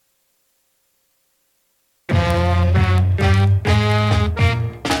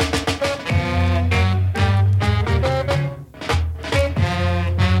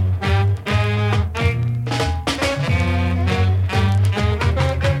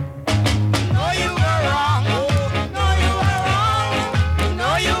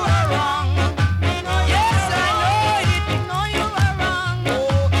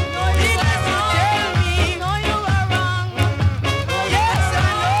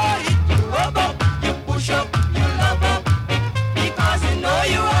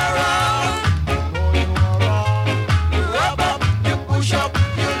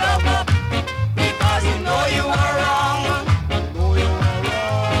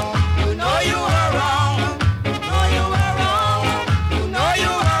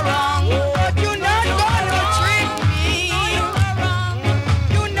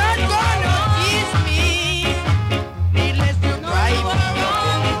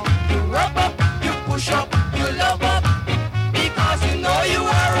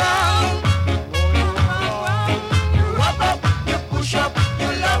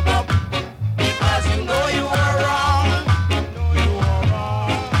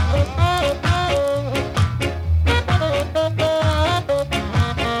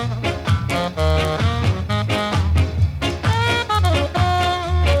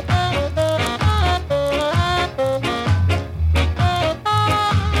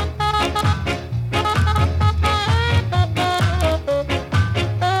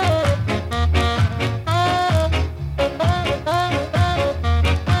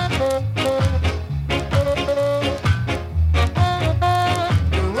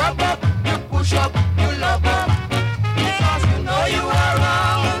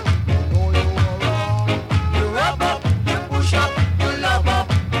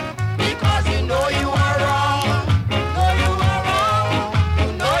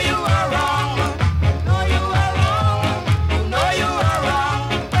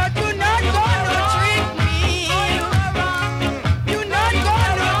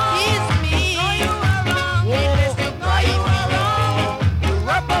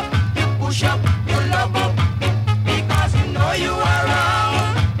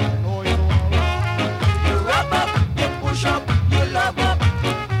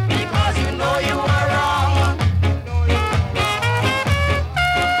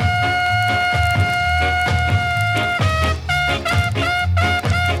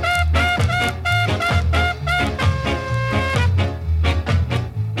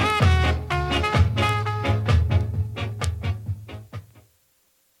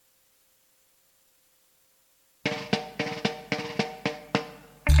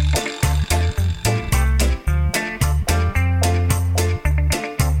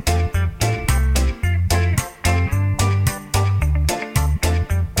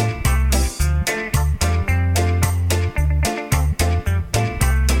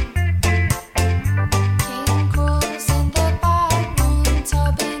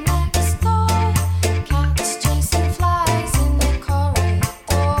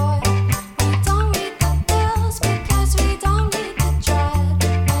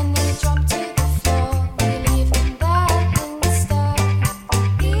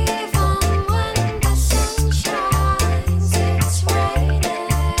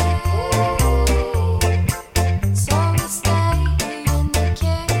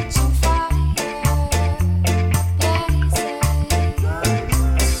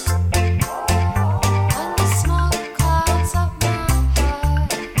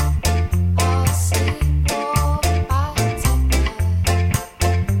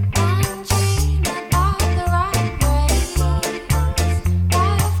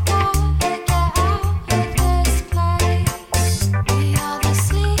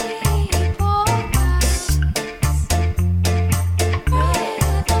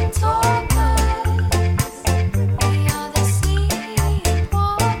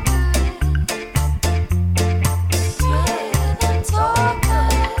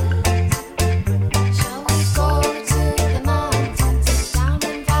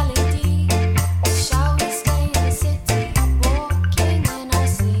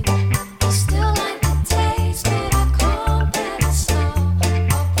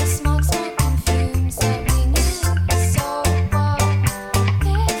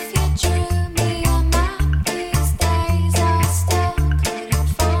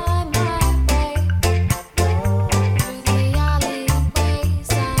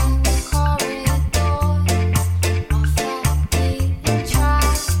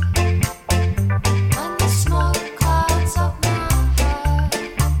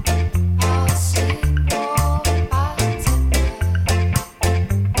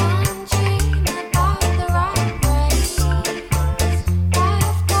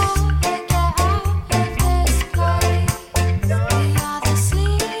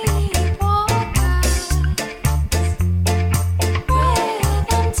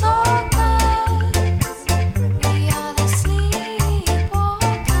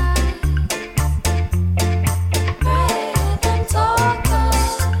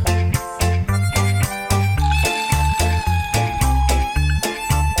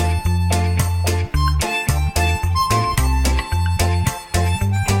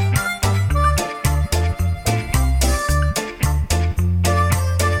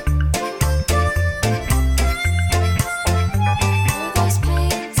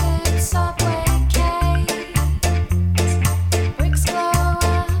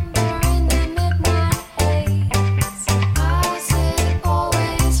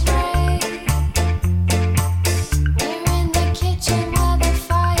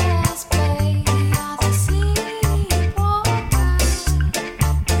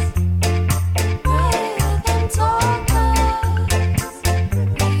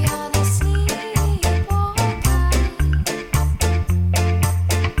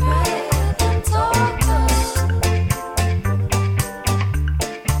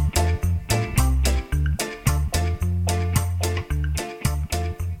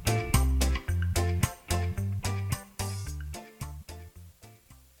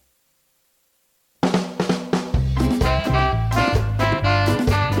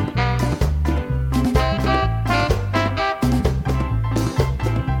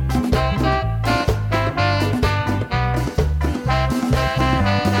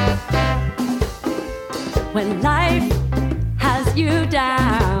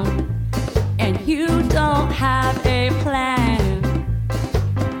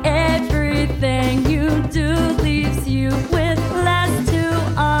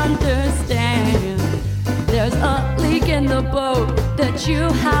that you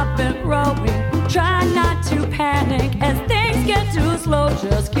have been growing. Try not to panic as things get too slow.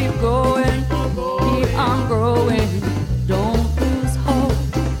 Just keep going, keep on growing. Don't lose hope.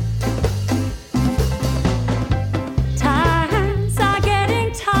 Times are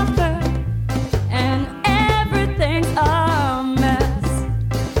getting tougher and everything's a mess.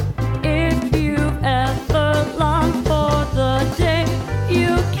 If you've ever longed for the day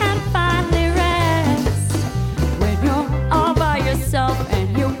you can finally rest, when you're all by yourself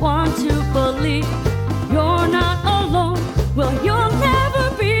and you want to believe you're not alone, well, you'll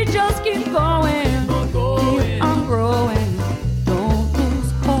never be. Just keep going, keep on growing. Don't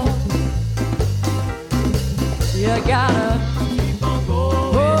lose hope. You gotta keep on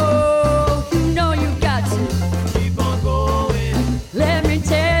going. Oh, you know you got to keep on going. Let me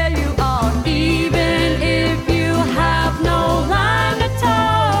tell you all, even if you have no line at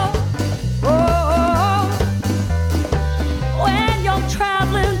all. Oh, when you're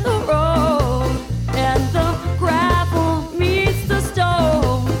traveling the road and the gravel meets the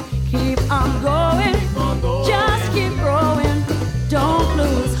stone, keep on going, just keep growing, don't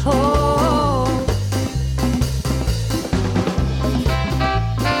lose hope.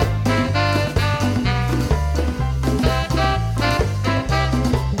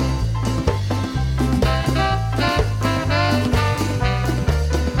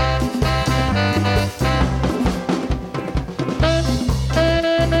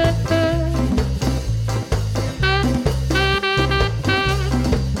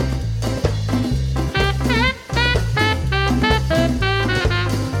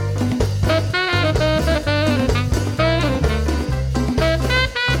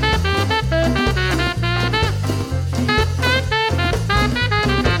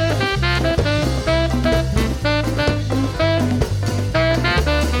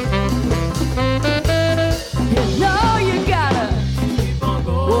 You know you gotta keep on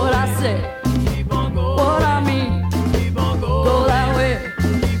going. What I said, keep on going. What I mean, keep on going. Go that way.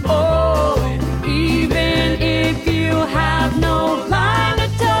 Keep on going. Even if you have no line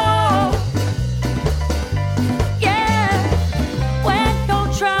at all. Yeah, when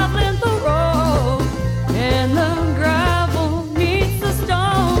you're traveling the road and the gravel meets the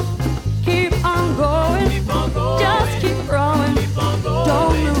stone, keep on going. Keep on going. Just keep growing. Keep on going.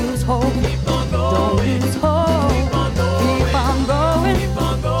 Don't lose hope. Keep on going. Don't lose hope. Keep on going. Keep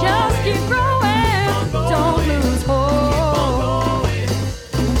on going. Just keep growing. Don't lose hope. Keep on going.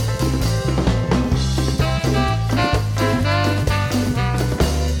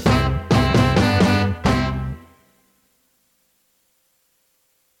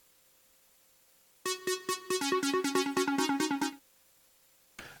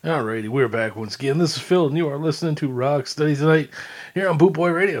 Alrighty, we're back once again. This is Phil, and you are listening to Rock Steady Tonight here on Boot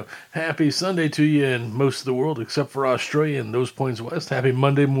Boy Radio. Happy Sunday to you in most of the world, except for Australia and those points west. Happy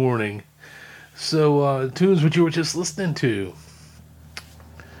Monday morning. So, tunes what you were just listening to.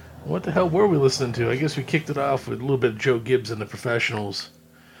 What the hell were we listening to? I guess we kicked it off with a little bit of Joe Gibbs and the Professionals.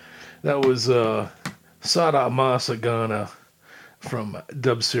 That was Sada Masagana from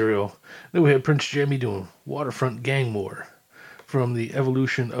Dub Serial. Then we had Prince Jamie doing Waterfront Gang War from the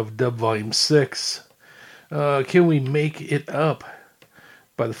Evolution of Dub Volume 6. Can We Make It Up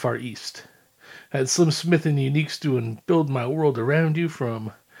by the Far East. Had Slim Smith and the Uniques doing Build My World Around You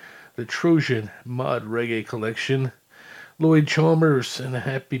from the Trojan Mod Reggae Collection. Lloyd Chalmers and the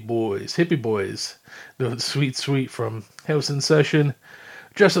Hippie Boys doing Sweet Sweet from House in Session.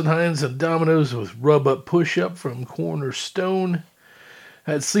 Justin Hines and Dominoes with Rub Up Push Up from Cornerstone.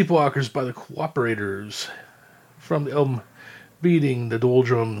 Had Sleepwalkers by the Cooperators from the album Beating the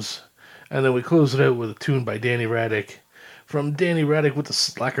Doldrums. And then we closed it out with a tune by Danny Raddick from Danny Raddick with the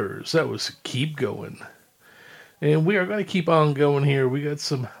Slackers. That was Keep Going. And we are going to keep on going here. We got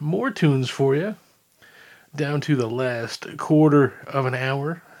some more tunes for you. Down to the last quarter of an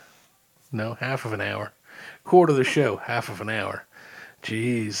hour. No, half of an hour. Quarter of the show, half of an hour.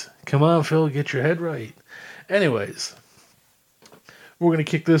 Jeez. Come on, Phil, get your head right. Anyways, we're going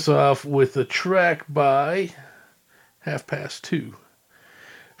to kick this off with a track by 2:30,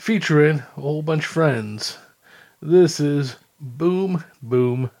 featuring a whole bunch of friends. This is Boom,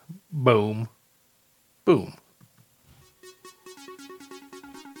 Boom, Boom, Boom.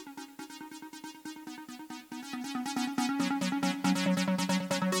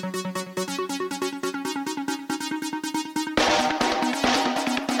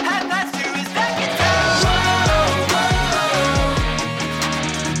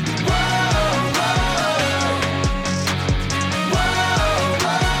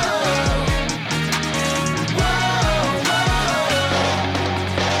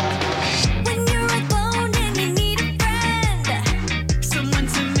 When you're alone and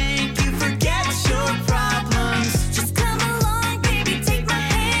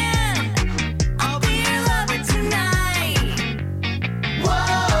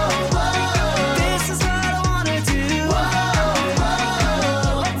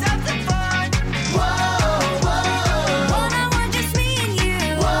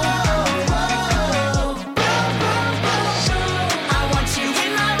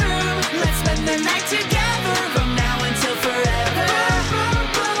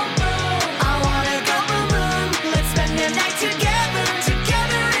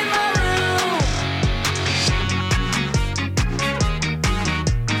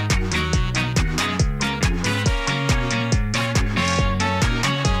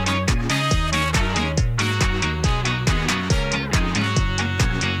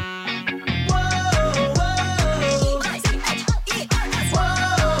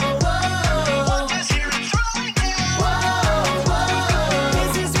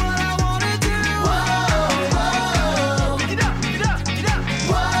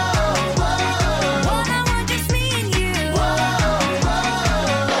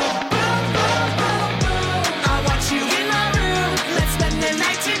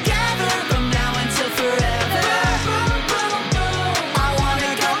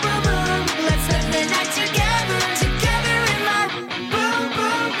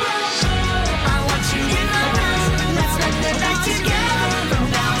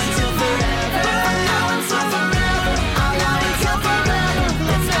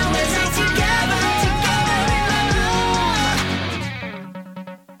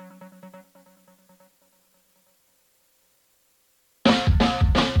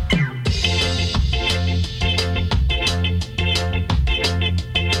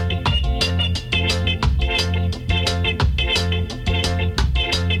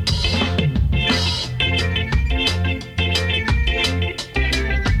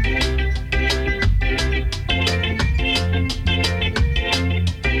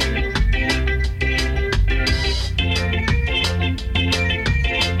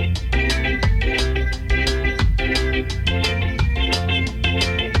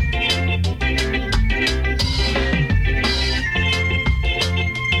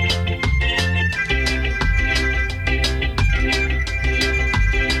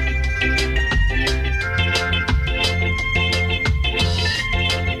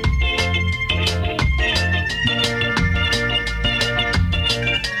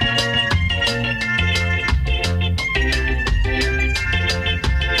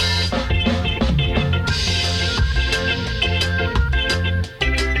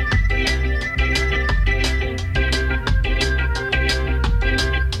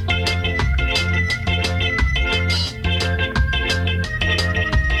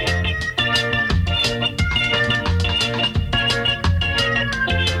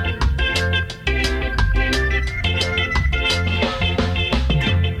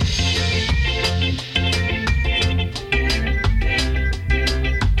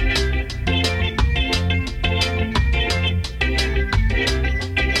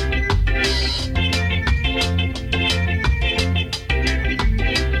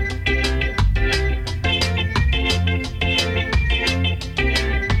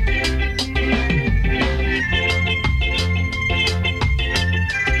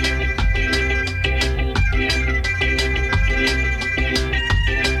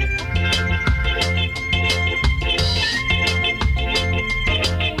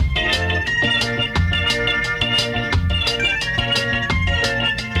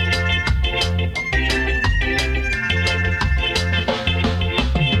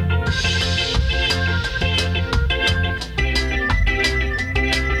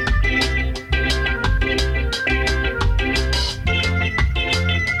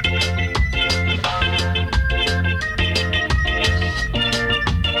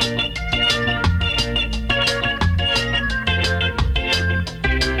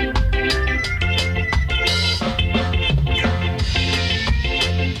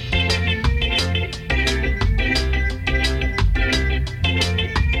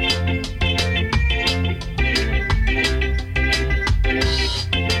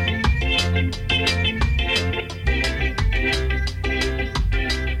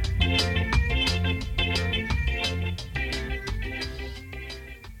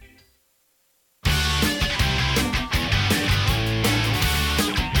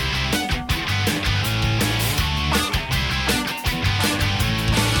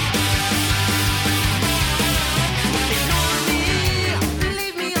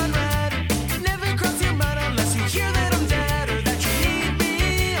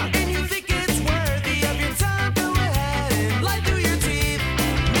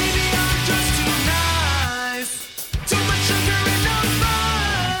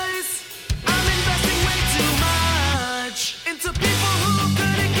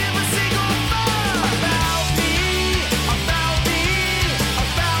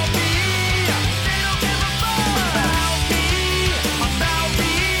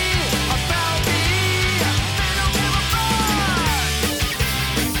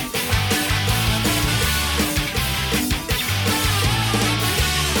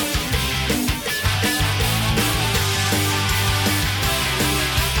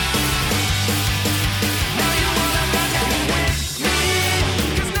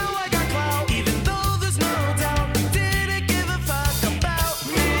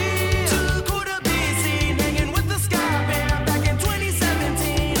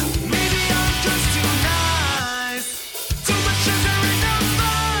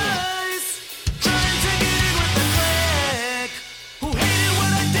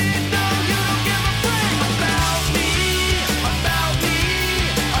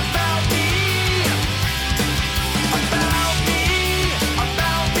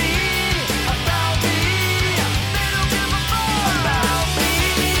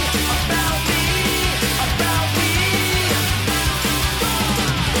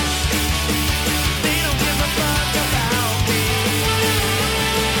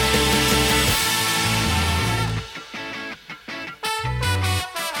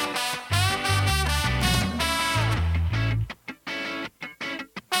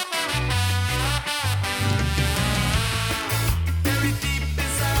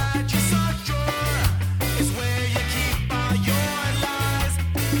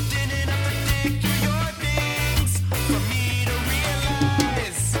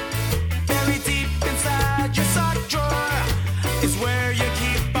Very deep inside your sock drawer is where you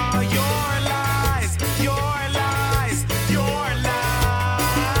keep all your lies, your lies, your lies.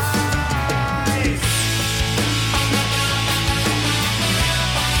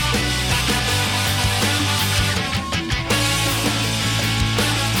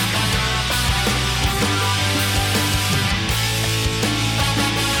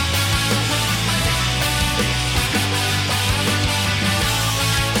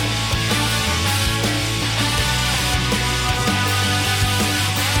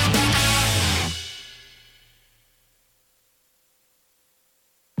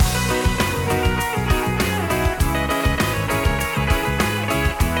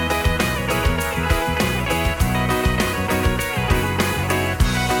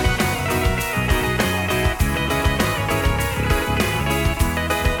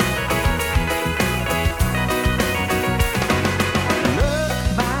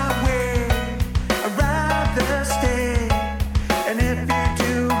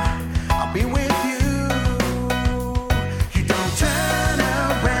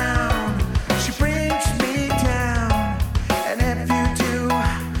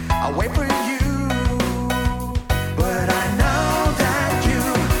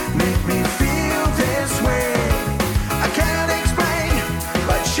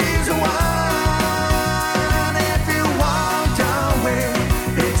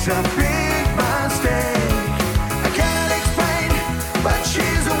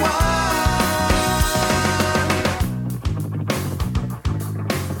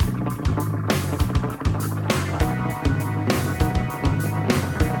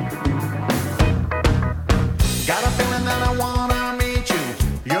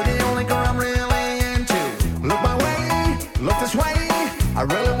 I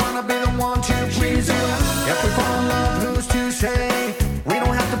really wanna be the one to please you. If we fall in love, who's to say? We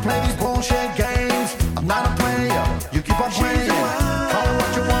don't have to play these bullshit games. I'm not a player, you keep on playing. Call it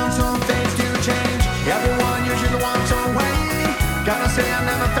what you want, some things do change. Everyone usually wants a way. Gotta say I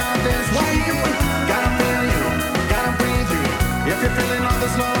never felt this way. Gotta feel you, gotta breathe you. If you're feeling all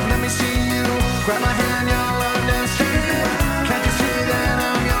this love, let me see you. Grab my hand, you'll understand. Can't you see that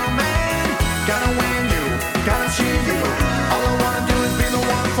I'm your man? Gotta win you, gotta achieve you. All I wanna do is be the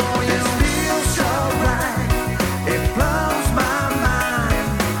one for you. This feels so right, it blows my mind.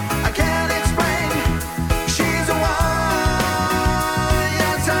 I can't explain, she's the one.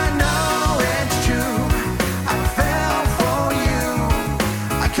 Yes, I know it's true, I fell for you.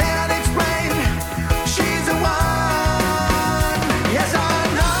 I can't explain, she's the one. Yes, I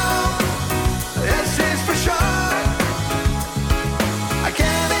know, this is for sure. I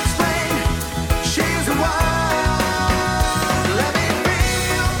can't explain, she's the one. Let me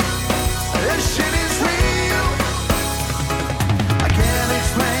feel, this shit is real. I can't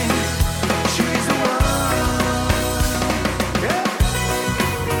explain, she's the one. Yeah.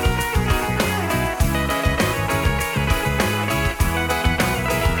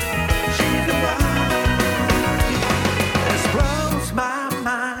 She's the one. This blows my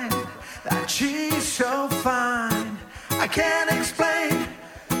mind that she's so fine. I can't explain,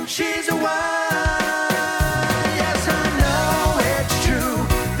 she's the one. Yes, I know it's true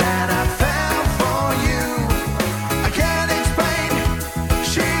that I fell for you. I can't explain,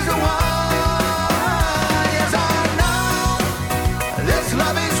 she's the one. Yes, I know this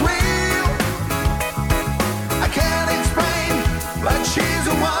love is real. I can't explain, but she's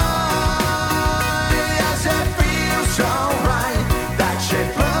the one. Yes, it feels so right, that shit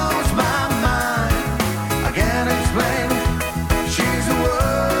blows my mind. I can't explain, she's the one.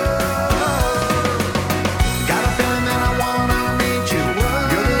 Got a feeling that I wanna meet you.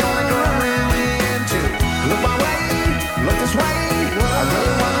 You're the only girl I'm really into. Look my way, look this way. I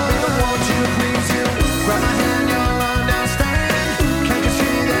really wanna be the one to please you. Grab my hand, you'll understand. Can't you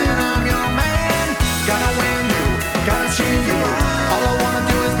see that I'm your man? Gotta win you, gotta achieve you. All I wanna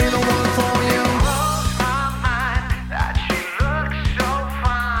do is be the one for you. My mind, that she looks so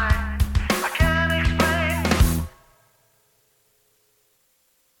fine. I can't explain.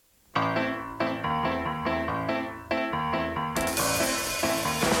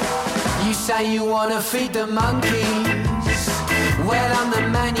 You say you wanna feed the monkeys. Well, I'm the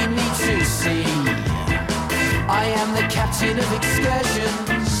man you need to see. I am the captain of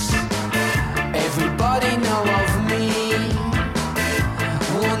excursions. Everybody know of me.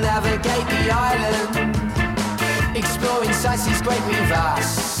 We'll navigate the island, exploring sights is great with us.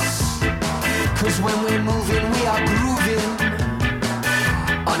 'Cause when we're moving, we are grooving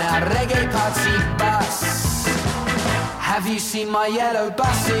on our reggae party bus. Have you seen my yellow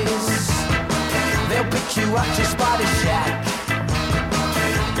buses? They'll pick you up just by the shack.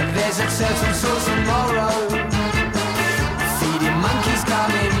 There's a turtle till tomorrow, feeding monkeys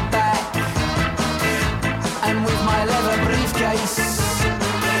coming back. And with my leather briefcase,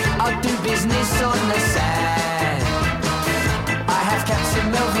 I'll do business on the sand. I have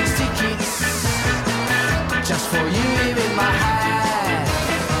Captain Melvin's tickets, just for you here in my hand.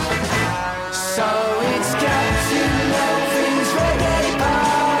 So it's Captain Melvin's reggae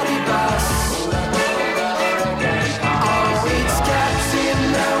party bus. Oh, it's Captain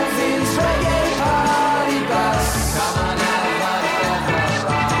Melvin's reggae party bus.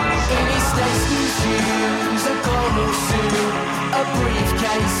 In his snakeskin shoes, a coral suit, a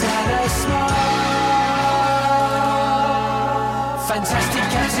briefcase and a smile. Fantastic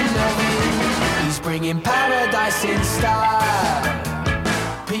Captain Melvin, he's bringing paradise in style.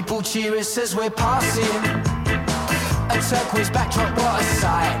 People cheer us as we're passing. A turquoise backdrop, what a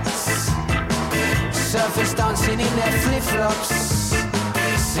sight. Surfers dancing in their flip-flops,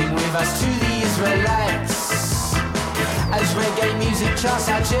 sing with us to the Israelites. As reggae music charts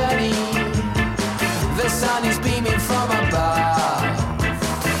our journey, the sun is beaming from above.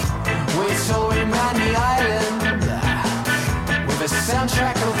 We're touring round the island with a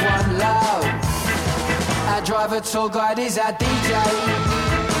soundtrack of one love. Our driver, tour guide is our DJ.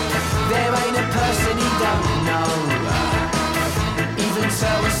 There ain't a person he don't know. Even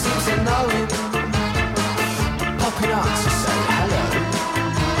Taylor seems to know him, popping up to say hello.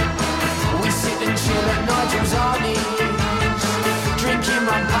 We sit and chill at Nigel's Arnie's, drinking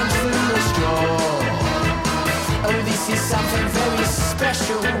rum punch through the straw. Oh, this is something very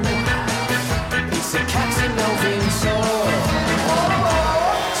special. It's a Captain Melvin tour.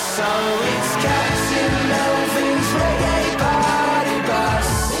 So it's Captain Melvin's reggae party bus.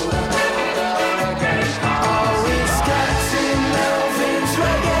 Oh, it's Captain Melvin's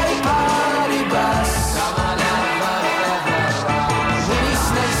reggae party bus. With his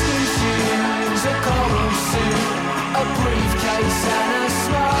snakeskin shoes, a coral suit, a briefcase and a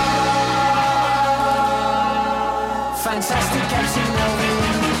smile. Fantastic Captain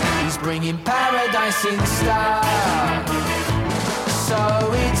Melvin, he's bringing paradise in style. So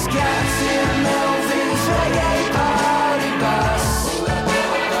it's Captain Melvin's reggae party bus.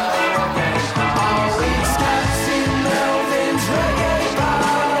 Oh, it's Captain Melvin's reggae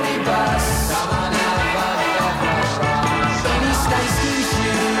party bus. In his snakeskin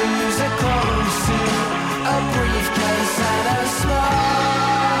shoes, a coral suit, a briefcase and a smile.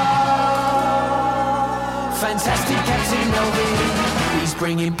 Fantastic Captain Melvin, he's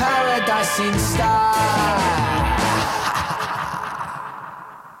bringing paradise in style.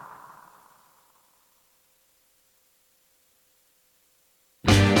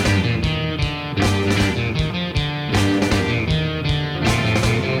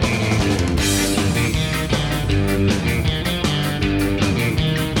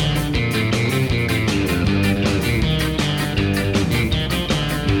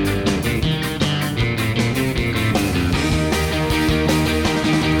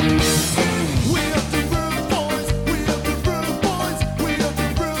 We have to root for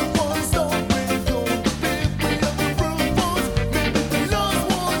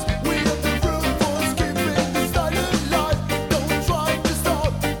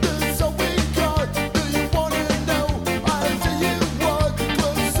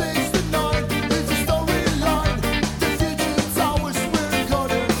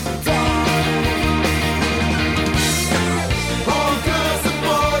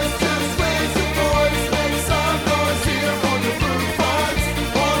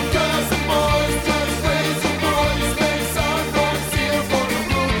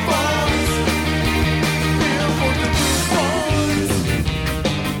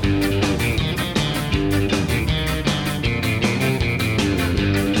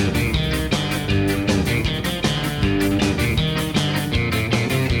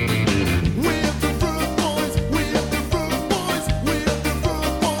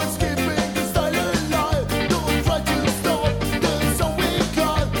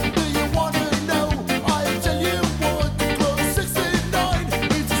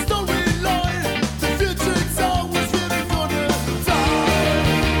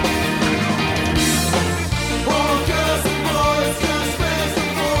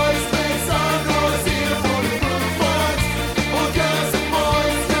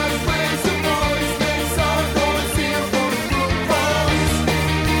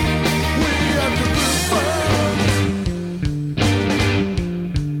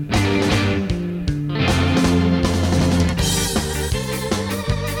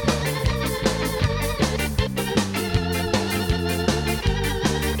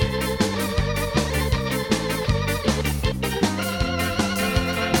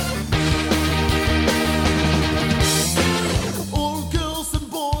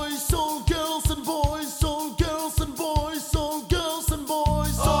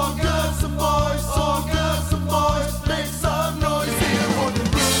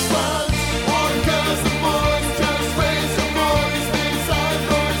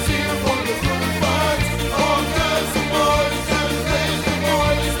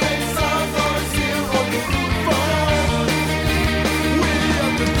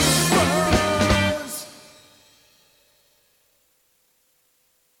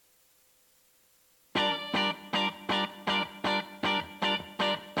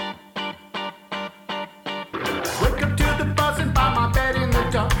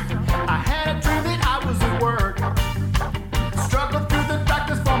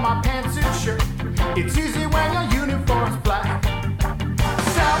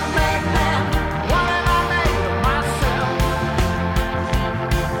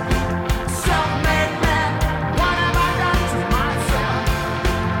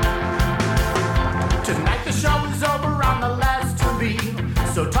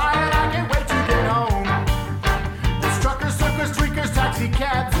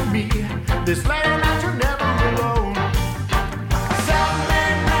cat to me. This lady that you're never alone.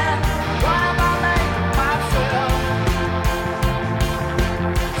 Self-made man, what have I made myself?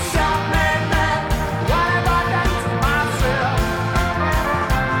 Self-made man, what have I done to myself?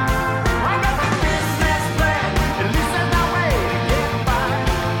 I got a business plan, at least that's my way to get by.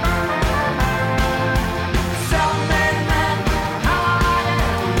 Self-made man, how I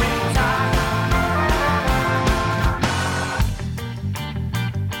every time.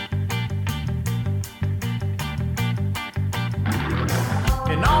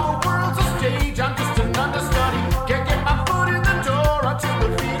 And all the world's a stage, I'm just an understudy. Can't get my foot in the door until the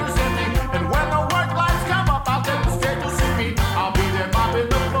theater's empty. And when the work lights come up, I'll take the stage, you'll see me. I'll be there mopping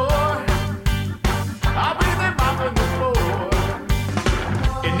the floor. I'll be there mopping the floor.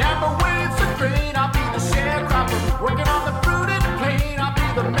 In amber waves of grain, I'll be the sharecropper. Working on the fruited plain, I'll be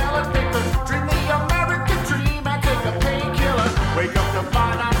the melon picker. Dream the American dream and take a painkiller. Wake up to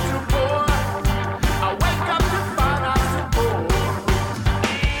find I'm too poor. I wake up to find I'm too poor.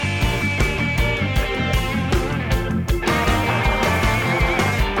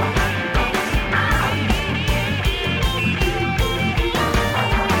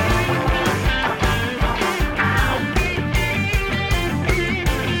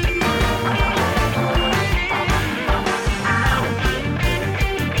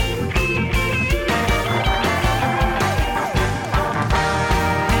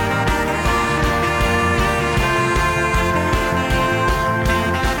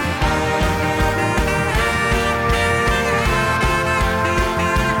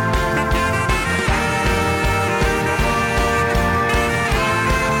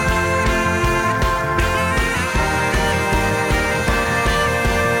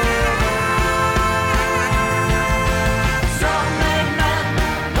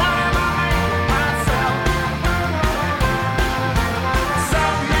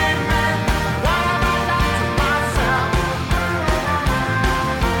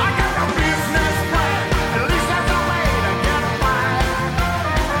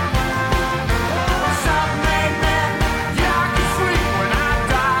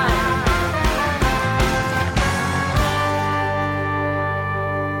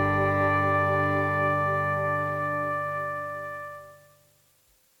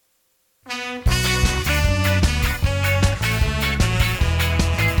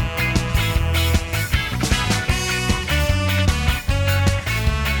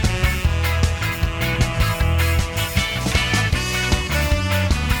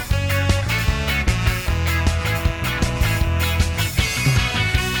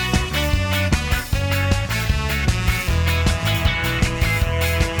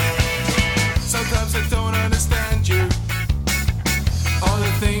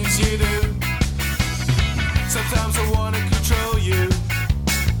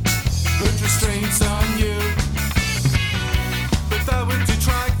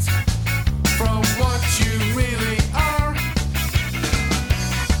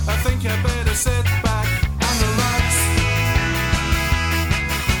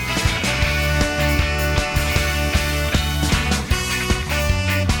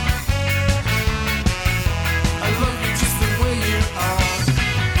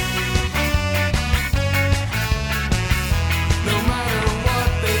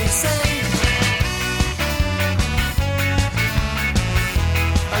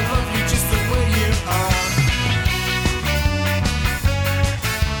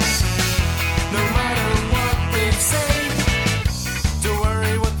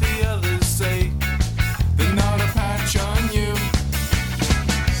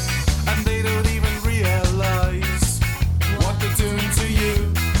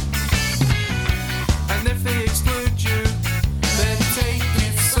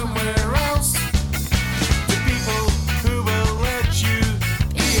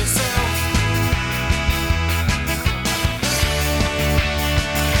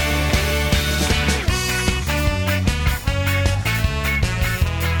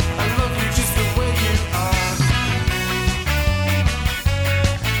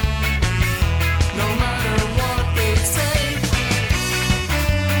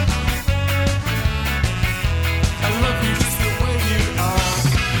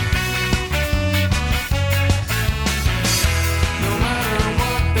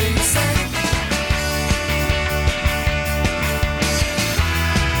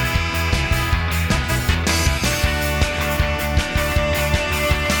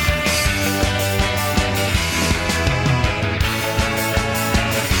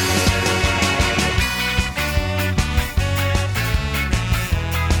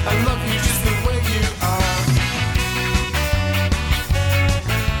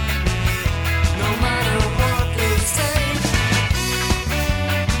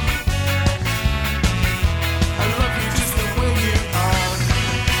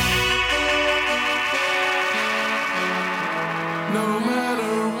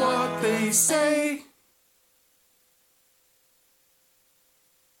 they say.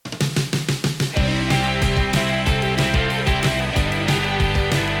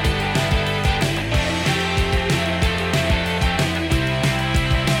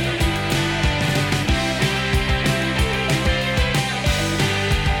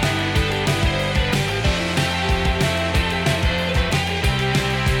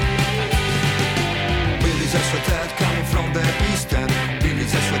 Billy's a sweater coming from the east end.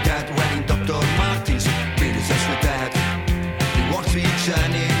 Billy's a sweater wearing Dr. Martens. Billy's a sweater. He works with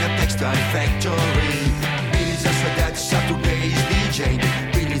Jenny in a textile factory. Billy's a sweater Saturday's DJ.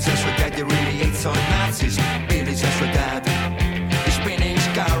 Billy's a sweater he really hates on Nazis. Billy's a sweater. He's spinning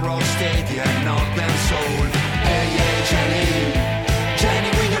Scarrow Stadium, Northern Soul. Hey, hey, Jenny. Jenny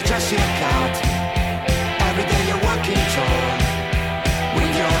with your Jesse cut. Every day you're working tall.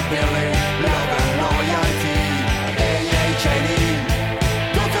 With your Billy, love and loyalty. Hey, hey, Jenny,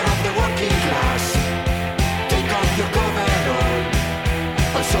 daughter of the working class. Take off your coverall.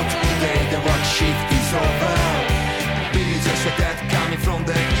 Also today the work shift is over. Billy's a sweater coming from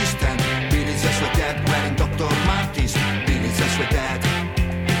the east end. Billy's a sweater wearing Dr. Martens. Billy's a sweater.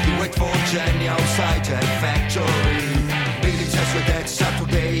 He wait for Jenny outside her factory. Billy's a sweater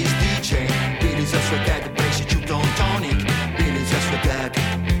Saturday's DJ. Billy's a sweater breaks it you don't tonic. Billy's a sweater.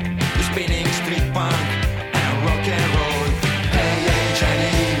 He's spinning street punk and rock and roll. Hey, hey,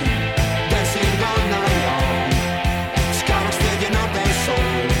 Jenny, dancing all night long. Scarrow Stadium, Northern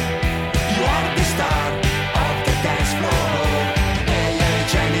Soul. You are the star of the dance floor. Hey, hey,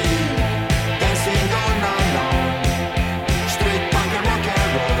 Jenny, dancing all night long. Street punk and rock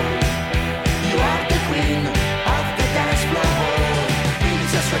and roll. You are the queen of the dance floor.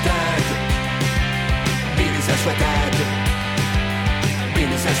 Billy's a sweater. Billy's a sweater.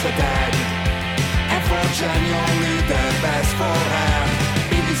 Billy's a sweater. And for Jenny only the best for her.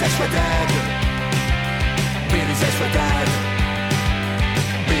 Billy's a sweater. Billy's a sweater.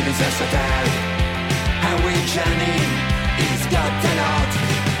 Billy's a sweater. And with Jenny he's got a lot.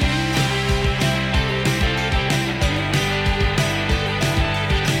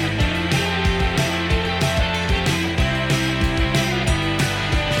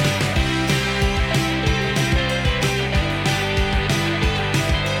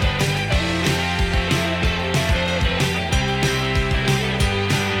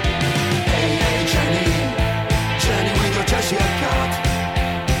 Hey, hey, Jenny, Jenny with your Jesse cut.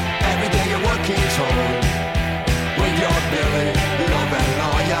 Every day you're working tall. With your Billy, love and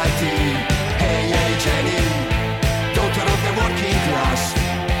loyalty. Hey, hey, Jenny, daughter of the working class.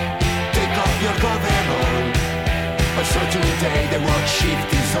 Take off your coverall. So today the work shift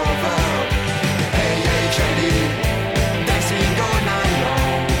is over. Hey, hey, Jenny, dancing all night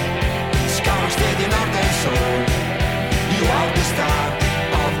long. Scarrow Stadium, Northern Soul. You are the star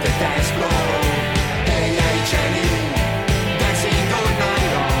of the dance floor. Hey, hey, Jenny, dancing all night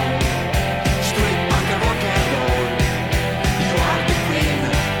long. Street punk and rock and roll. You are the queen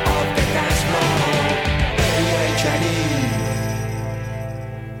of the dance floor. Hey, hey, Jenny.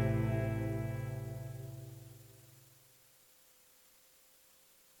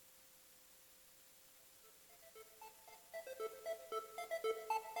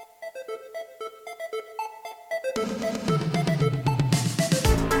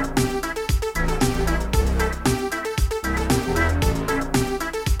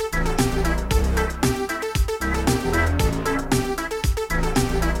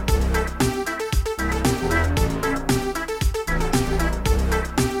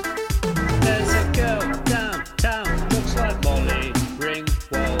 There's a girl downtown, looks like Molly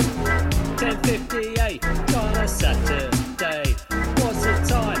Ringwald. 10:58 on a Saturday. Was the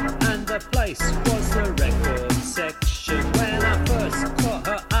time and the place was the record section. When I first caught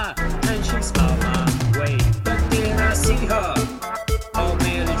her eye and she smiled my way. But did I see her? Or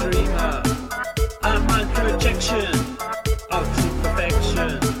merely dream her? A mind projection of true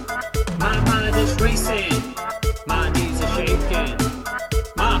perfection. My mind is racing, my knees are shaking.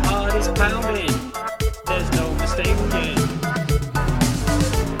 My heart is pounding, there's no mistaking.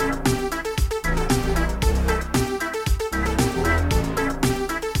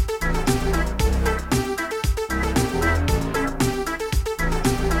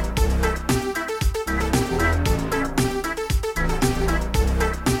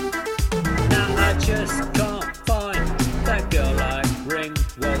 Now I just can't find that girl like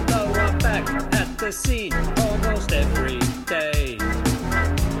Ringwald. Though I'm back at the scene almost every day.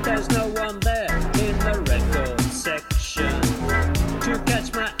 There's no one there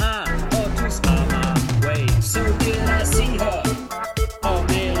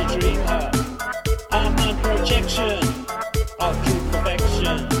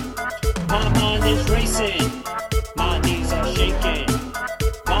My mind is racing, my knees are shaking,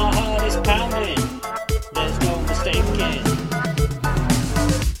 my heart is pounding, there's no mistaking.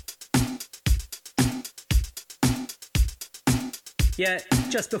 Yeah,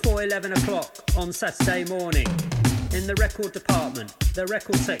 just before 11 o'clock on Saturday morning, in the record department, the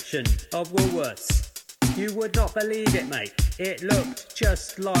record section of Woolworths. You would not believe it, mate. It looked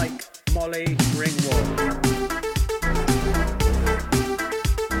just like Molly Ringwald.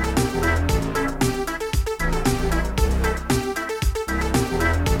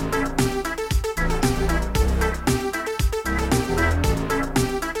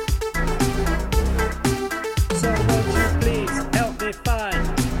 So won't you please help me find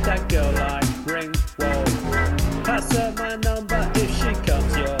that girl like Ringwald? Pass her my number if she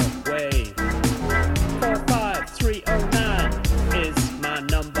comes your way. 45309 is my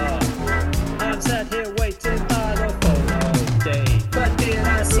number. I'm sat here waiting by the phone all day. But did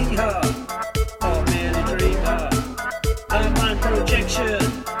I see her or merely dream her? A mind projection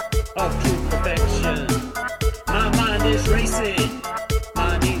of true perfection. My mind is racing,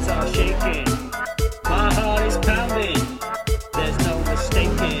 my knees are shaking, my heart is pounding, there's no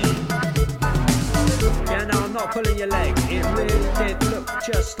mistaking. Yeah, no, I'm not pulling your leg. It really did look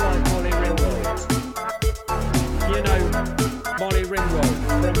just like Molly Ringwald. You know, Molly Ringwald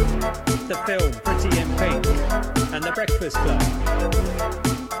from the film Pretty in Pink and The Breakfast Club.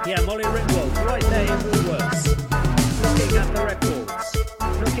 Yeah, Molly Ringwald, right there in Woolworths, looking at the records,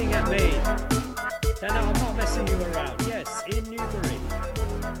 looking at me. Yeah, no, I'm not messing you around. Yes, in Newbury.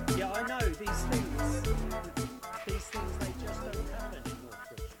 Yeah, I know these things, they just don't happen in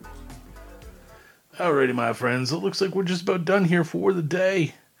North Bushland. Alrighty, my friends, it looks like we're just about done here for the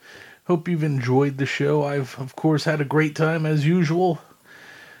day. Hope you've enjoyed the show. I've, of course, had a great time as usual.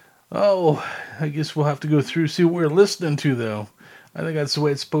 Oh, I guess we'll have to go through, see what we're listening to, though. I think that's the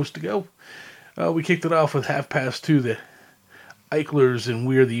way it's supposed to go. We kicked it off with 2:30, the Eichlers and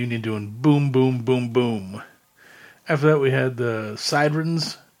We Are the Union doing Boom, Boom, Boom, Boom. After that, we had the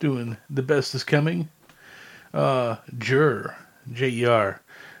Sirens doing The Best Is Coming. Jer, J-E-R,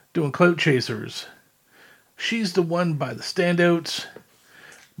 doing Clout Chasers. She's the One by the Standouts.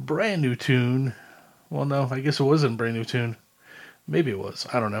 Brand new tune. Well, no, I guess it wasn't a brand new tune. Maybe it was.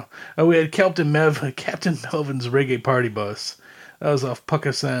 I don't know. We had Captain Melvin's Reggae Party Bus. That was off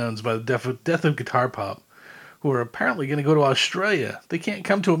Pucka Sounds by the Death of Guitar Pop, who are apparently going to go to Australia. They can't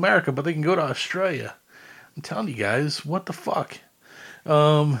come to America, but they can go to Australia. I'm telling you guys, what the fuck?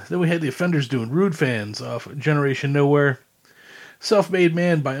 Then we had the Offenders doing Rude Fans off Generation Nowhere. Self-Made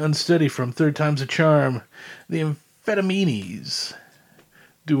Man by Unsteady from Third Time's a Charm. The Amphetamines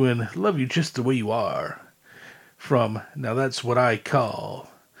doing Love You Just the Way You Are from Now That's What I Call.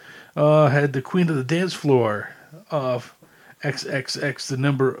 Had the Queen of the Dance Floor of XXX, the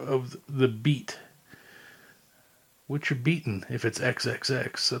number of the beat. What you're beating if it's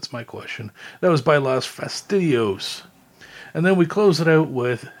XXX? That's my question. That was by Los Fastidios. And then we close it out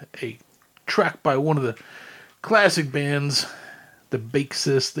with a track by one of the classic bands, the Bake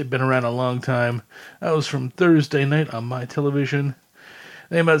Sis. They've been around a long time. That was from Thursday night on my television.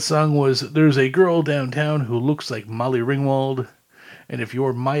 The name of that song was There's a Girl Downtown Who Looks Like Molly Ringwald. And if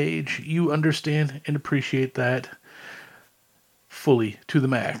you're my age, you understand and appreciate that fully to the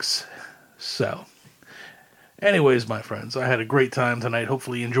max. So, anyways, my friends, I had a great time tonight.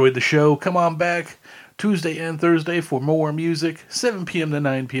 Hopefully you enjoyed the show. Come on back Tuesday and Thursday for more music, 7 p.m. to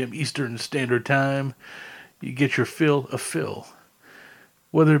 9 p.m. Eastern Standard Time. You get your fill of Phil.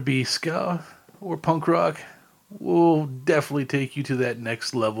 Whether it be ska or punk rock, we'll definitely take you to that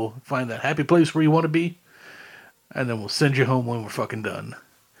next level. Find that happy place where you want to be, and then we'll send you home when we're fucking done.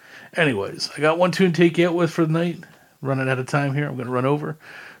 Anyways, I got one tune to take you out with for the night. Running out of time here. I'm going to run over.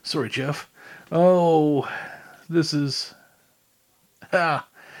 Sorry, Jeff. Oh, this is... I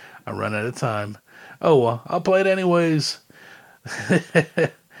run out of time. Oh, well, I'll play it anyways.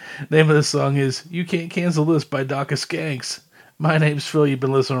 Name of the song is You Can't Cancel This by Doc of Skanks. My name's Phil. You've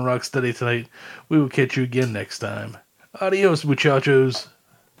been listening to Rock Steady tonight. We will catch you again next time. Adios, muchachos.